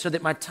deep enough so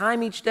that my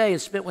time each day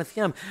is spent with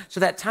Him.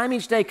 So that time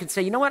each day could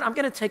say, you know what, I'm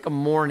going to take a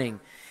morning.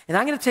 And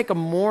I'm going to take a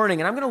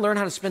morning, and I'm going to learn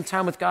how to spend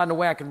time with God in a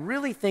way I can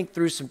really think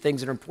through some things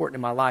that are important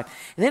in my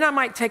life. And then I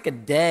might take a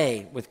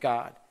day with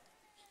God.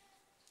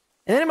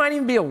 And then it might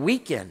even be a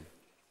weekend.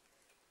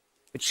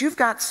 But you've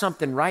got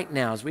something right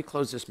now as we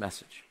close this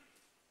message.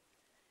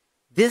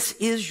 This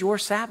is your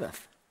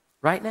Sabbath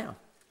right now.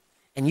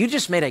 And you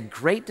just made a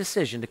great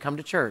decision to come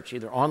to church,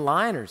 either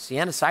online or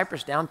Sienna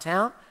Cypress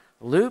downtown,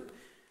 Loop.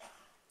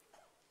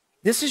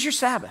 This is your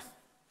Sabbath.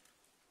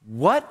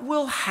 What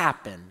will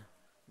happen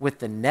with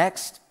the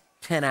next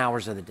 10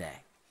 hours of the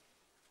day?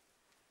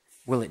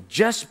 Will it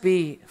just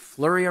be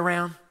flurry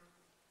around?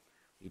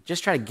 Will you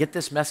just try to get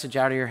this message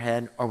out of your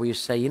head? Or will you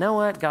say, you know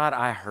what, God,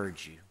 I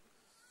heard you.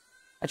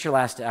 That's your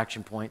last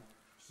action point.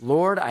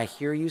 Lord, I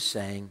hear you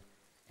saying,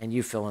 and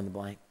you fill in the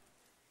blank.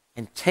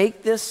 And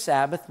take this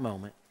Sabbath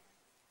moment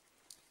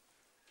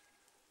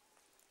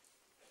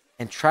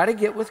and try to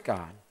get with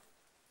God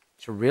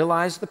to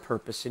realize the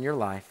purpose in your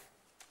life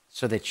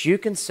so that you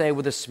can say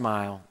with a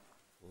smile,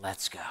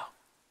 let's go.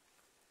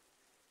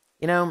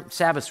 You know,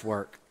 Sabbath's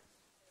work.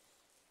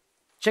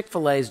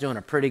 Chick-fil-A is doing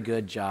a pretty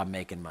good job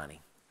making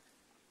money.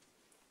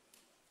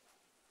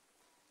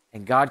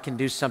 And God can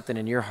do something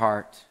in your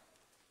heart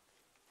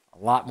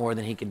a lot more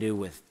than he can do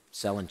with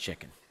selling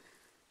chicken.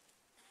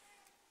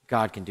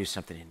 God can do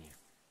something in you.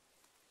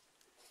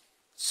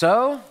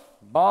 So,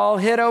 ball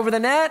hit over the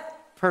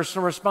net,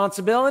 personal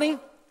responsibility.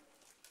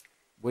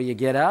 Will you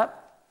get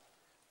up?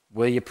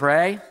 Will you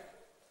pray?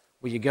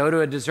 Will you go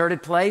to a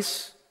deserted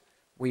place?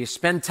 Will you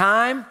spend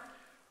time?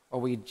 Or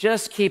will you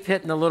just keep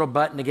hitting the little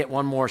button to get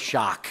one more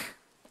shock?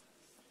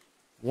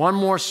 One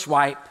more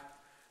swipe,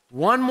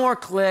 one more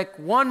click,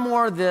 one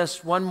more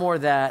this, one more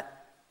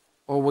that?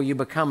 Or will you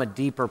become a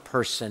deeper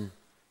person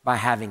by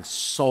having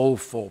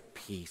soulful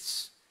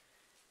peace?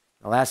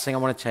 The last thing I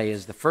want to tell you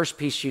is the first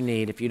peace you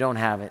need, if you don't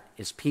have it,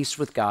 is peace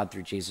with God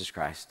through Jesus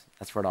Christ.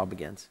 That's where it all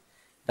begins.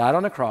 Died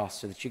on the cross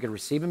so that you could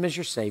receive him as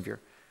your Savior.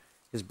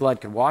 His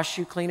blood could wash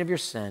you clean of your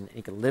sin, and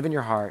he could live in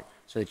your heart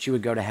so that you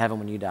would go to heaven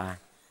when you die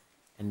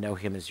and know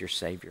him as your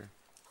Savior.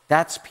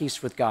 That's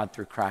peace with God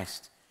through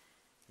Christ.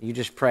 You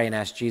just pray and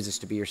ask Jesus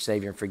to be your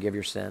Savior and forgive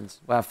your sins.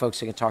 We'll have folks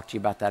who can talk to you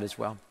about that as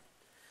well.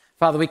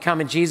 Father, we come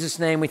in Jesus'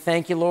 name. We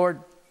thank you, Lord.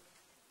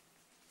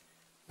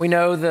 We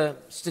know the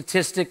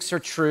statistics are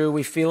true.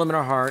 We feel them in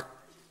our heart.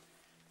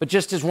 But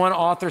just as one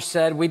author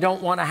said, we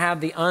don't want to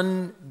have the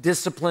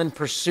undisciplined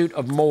pursuit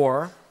of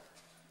more.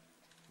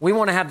 We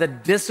want to have the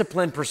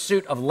disciplined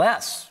pursuit of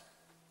less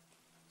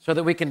so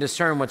that we can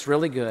discern what's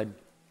really good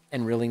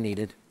and really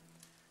needed.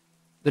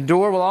 The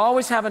door will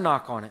always have a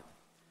knock on it.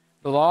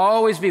 There'll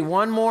always be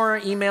one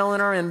more email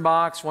in our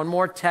inbox, one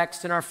more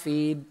text in our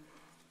feed,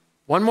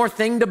 one more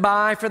thing to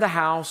buy for the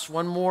house,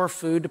 one more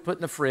food to put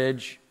in the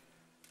fridge,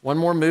 one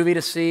more movie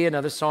to see,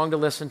 another song to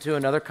listen to,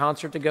 another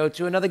concert to go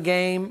to, another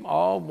game,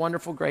 all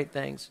wonderful, great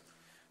things.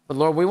 But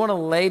Lord, we want to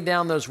lay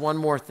down those one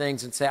more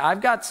things and say,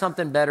 I've got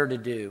something better to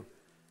do.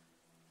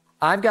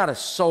 I've got a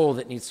soul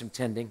that needs some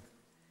tending,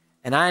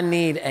 and I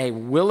need a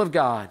will of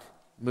God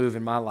move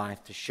in my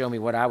life to show me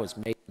what I was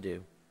made to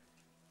do.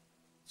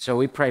 So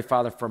we pray,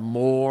 Father, for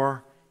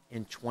more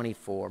in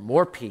 24,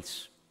 more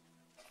peace.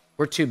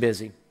 We're too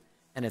busy,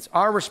 and it's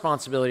our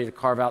responsibility to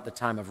carve out the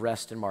time of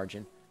rest and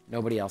margin,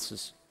 nobody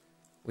else's.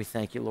 We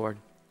thank you, Lord.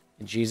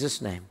 In Jesus'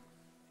 name,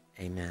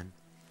 amen.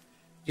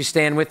 Would you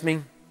stand with me?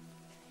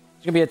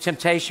 It's going to be a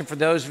temptation for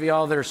those of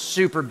y'all that are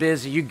super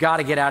busy. You got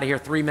to get out of here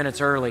 3 minutes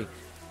early.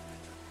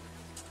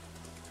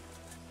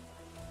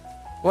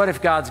 What if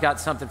God's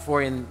got something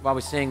for you, and while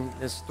we sing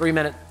this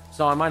 3-minute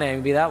song, my name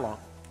would be that long,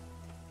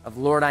 of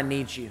Lord, I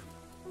need you.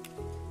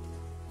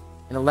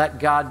 And to let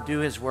God do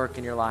his work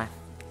in your life.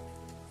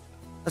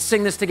 Let's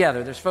sing this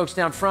together. There's folks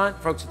down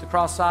front, folks at the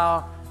cross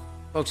aisle,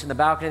 folks in the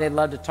balcony. They'd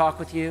love to talk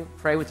with you,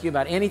 pray with you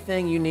about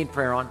anything you need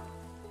prayer on.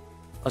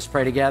 Let's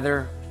pray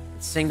together,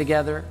 sing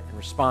together, and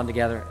respond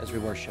together as we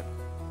worship.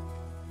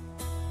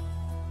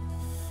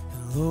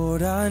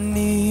 Lord, I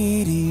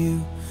need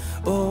you.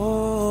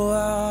 Oh,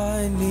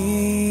 I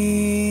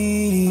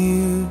need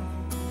you.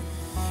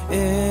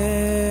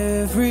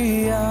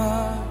 Every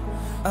hour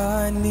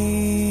I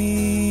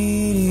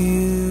need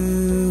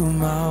you.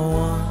 My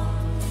one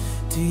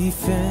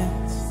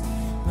defense,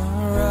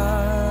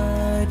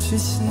 my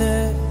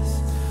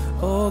righteousness.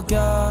 Oh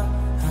God,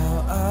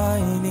 how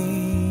I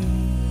need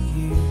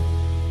you.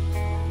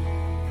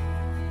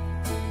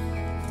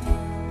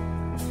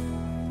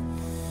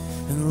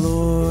 And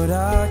Lord,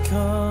 I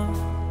come,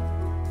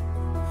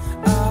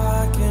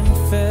 I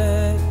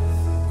confess,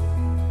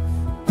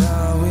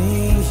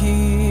 bowing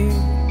here,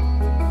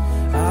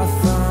 I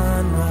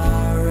find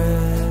my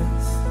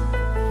rest.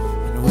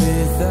 And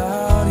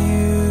without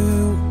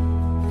you,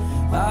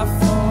 I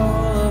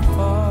fall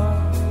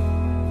apart.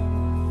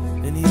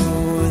 And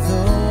you're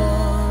the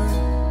one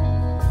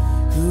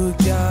who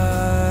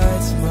guides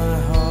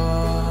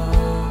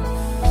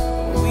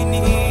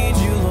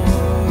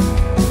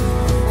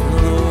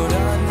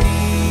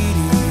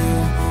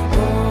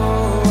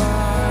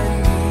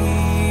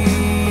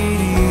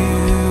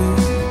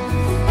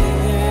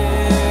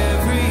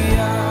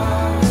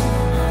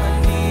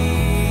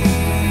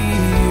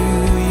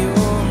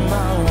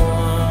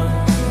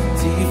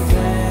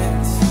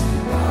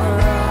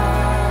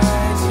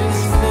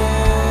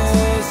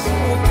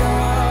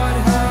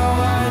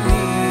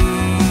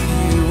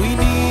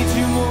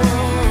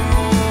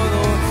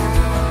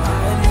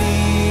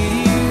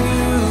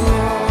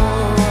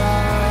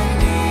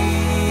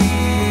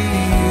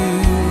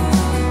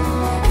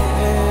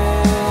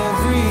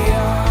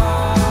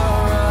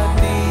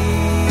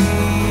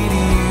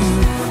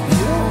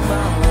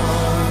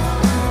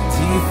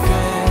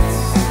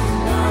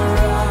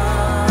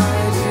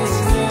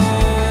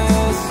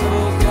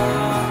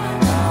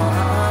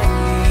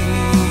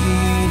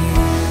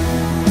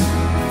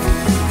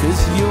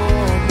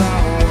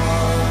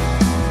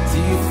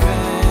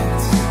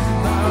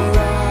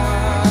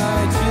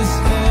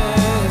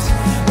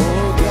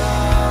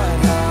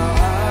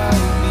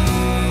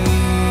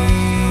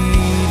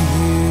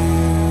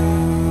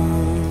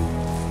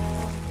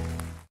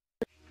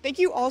Thank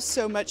you all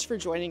so much for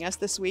joining us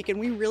this week, and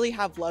we really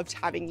have loved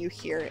having you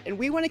here. And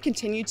we want to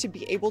continue to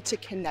be able to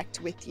connect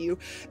with you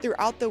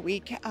throughout the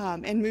week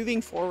and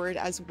moving forward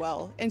as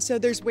well. And so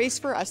there's ways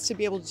for us to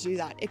be able to do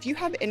that. If you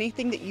have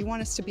anything that you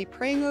want us to be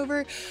praying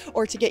over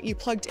or to get you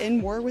plugged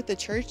in more with the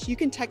church, you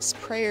can text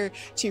prayer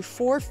to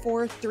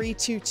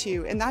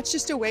 44322. And that's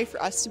just a way for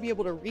us to be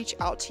able to reach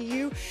out to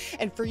you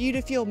and for you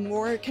to feel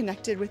more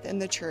connected within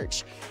the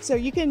church. So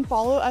you can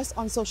follow us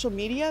on social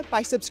media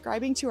by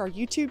subscribing to our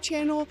YouTube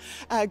channel,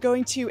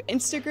 going to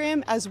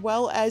Instagram, as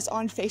well as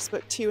on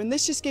Facebook too. And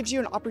this just gives you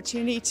an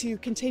opportunity to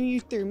continue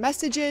through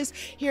messages,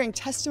 hearing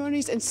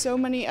testimonies, and so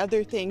many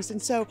other things.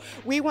 And so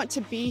we want to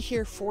be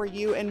here for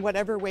you in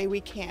whatever way we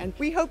can.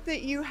 We hope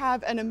that you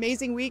have an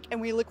amazing week, and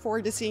we look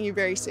forward to seeing you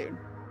very soon.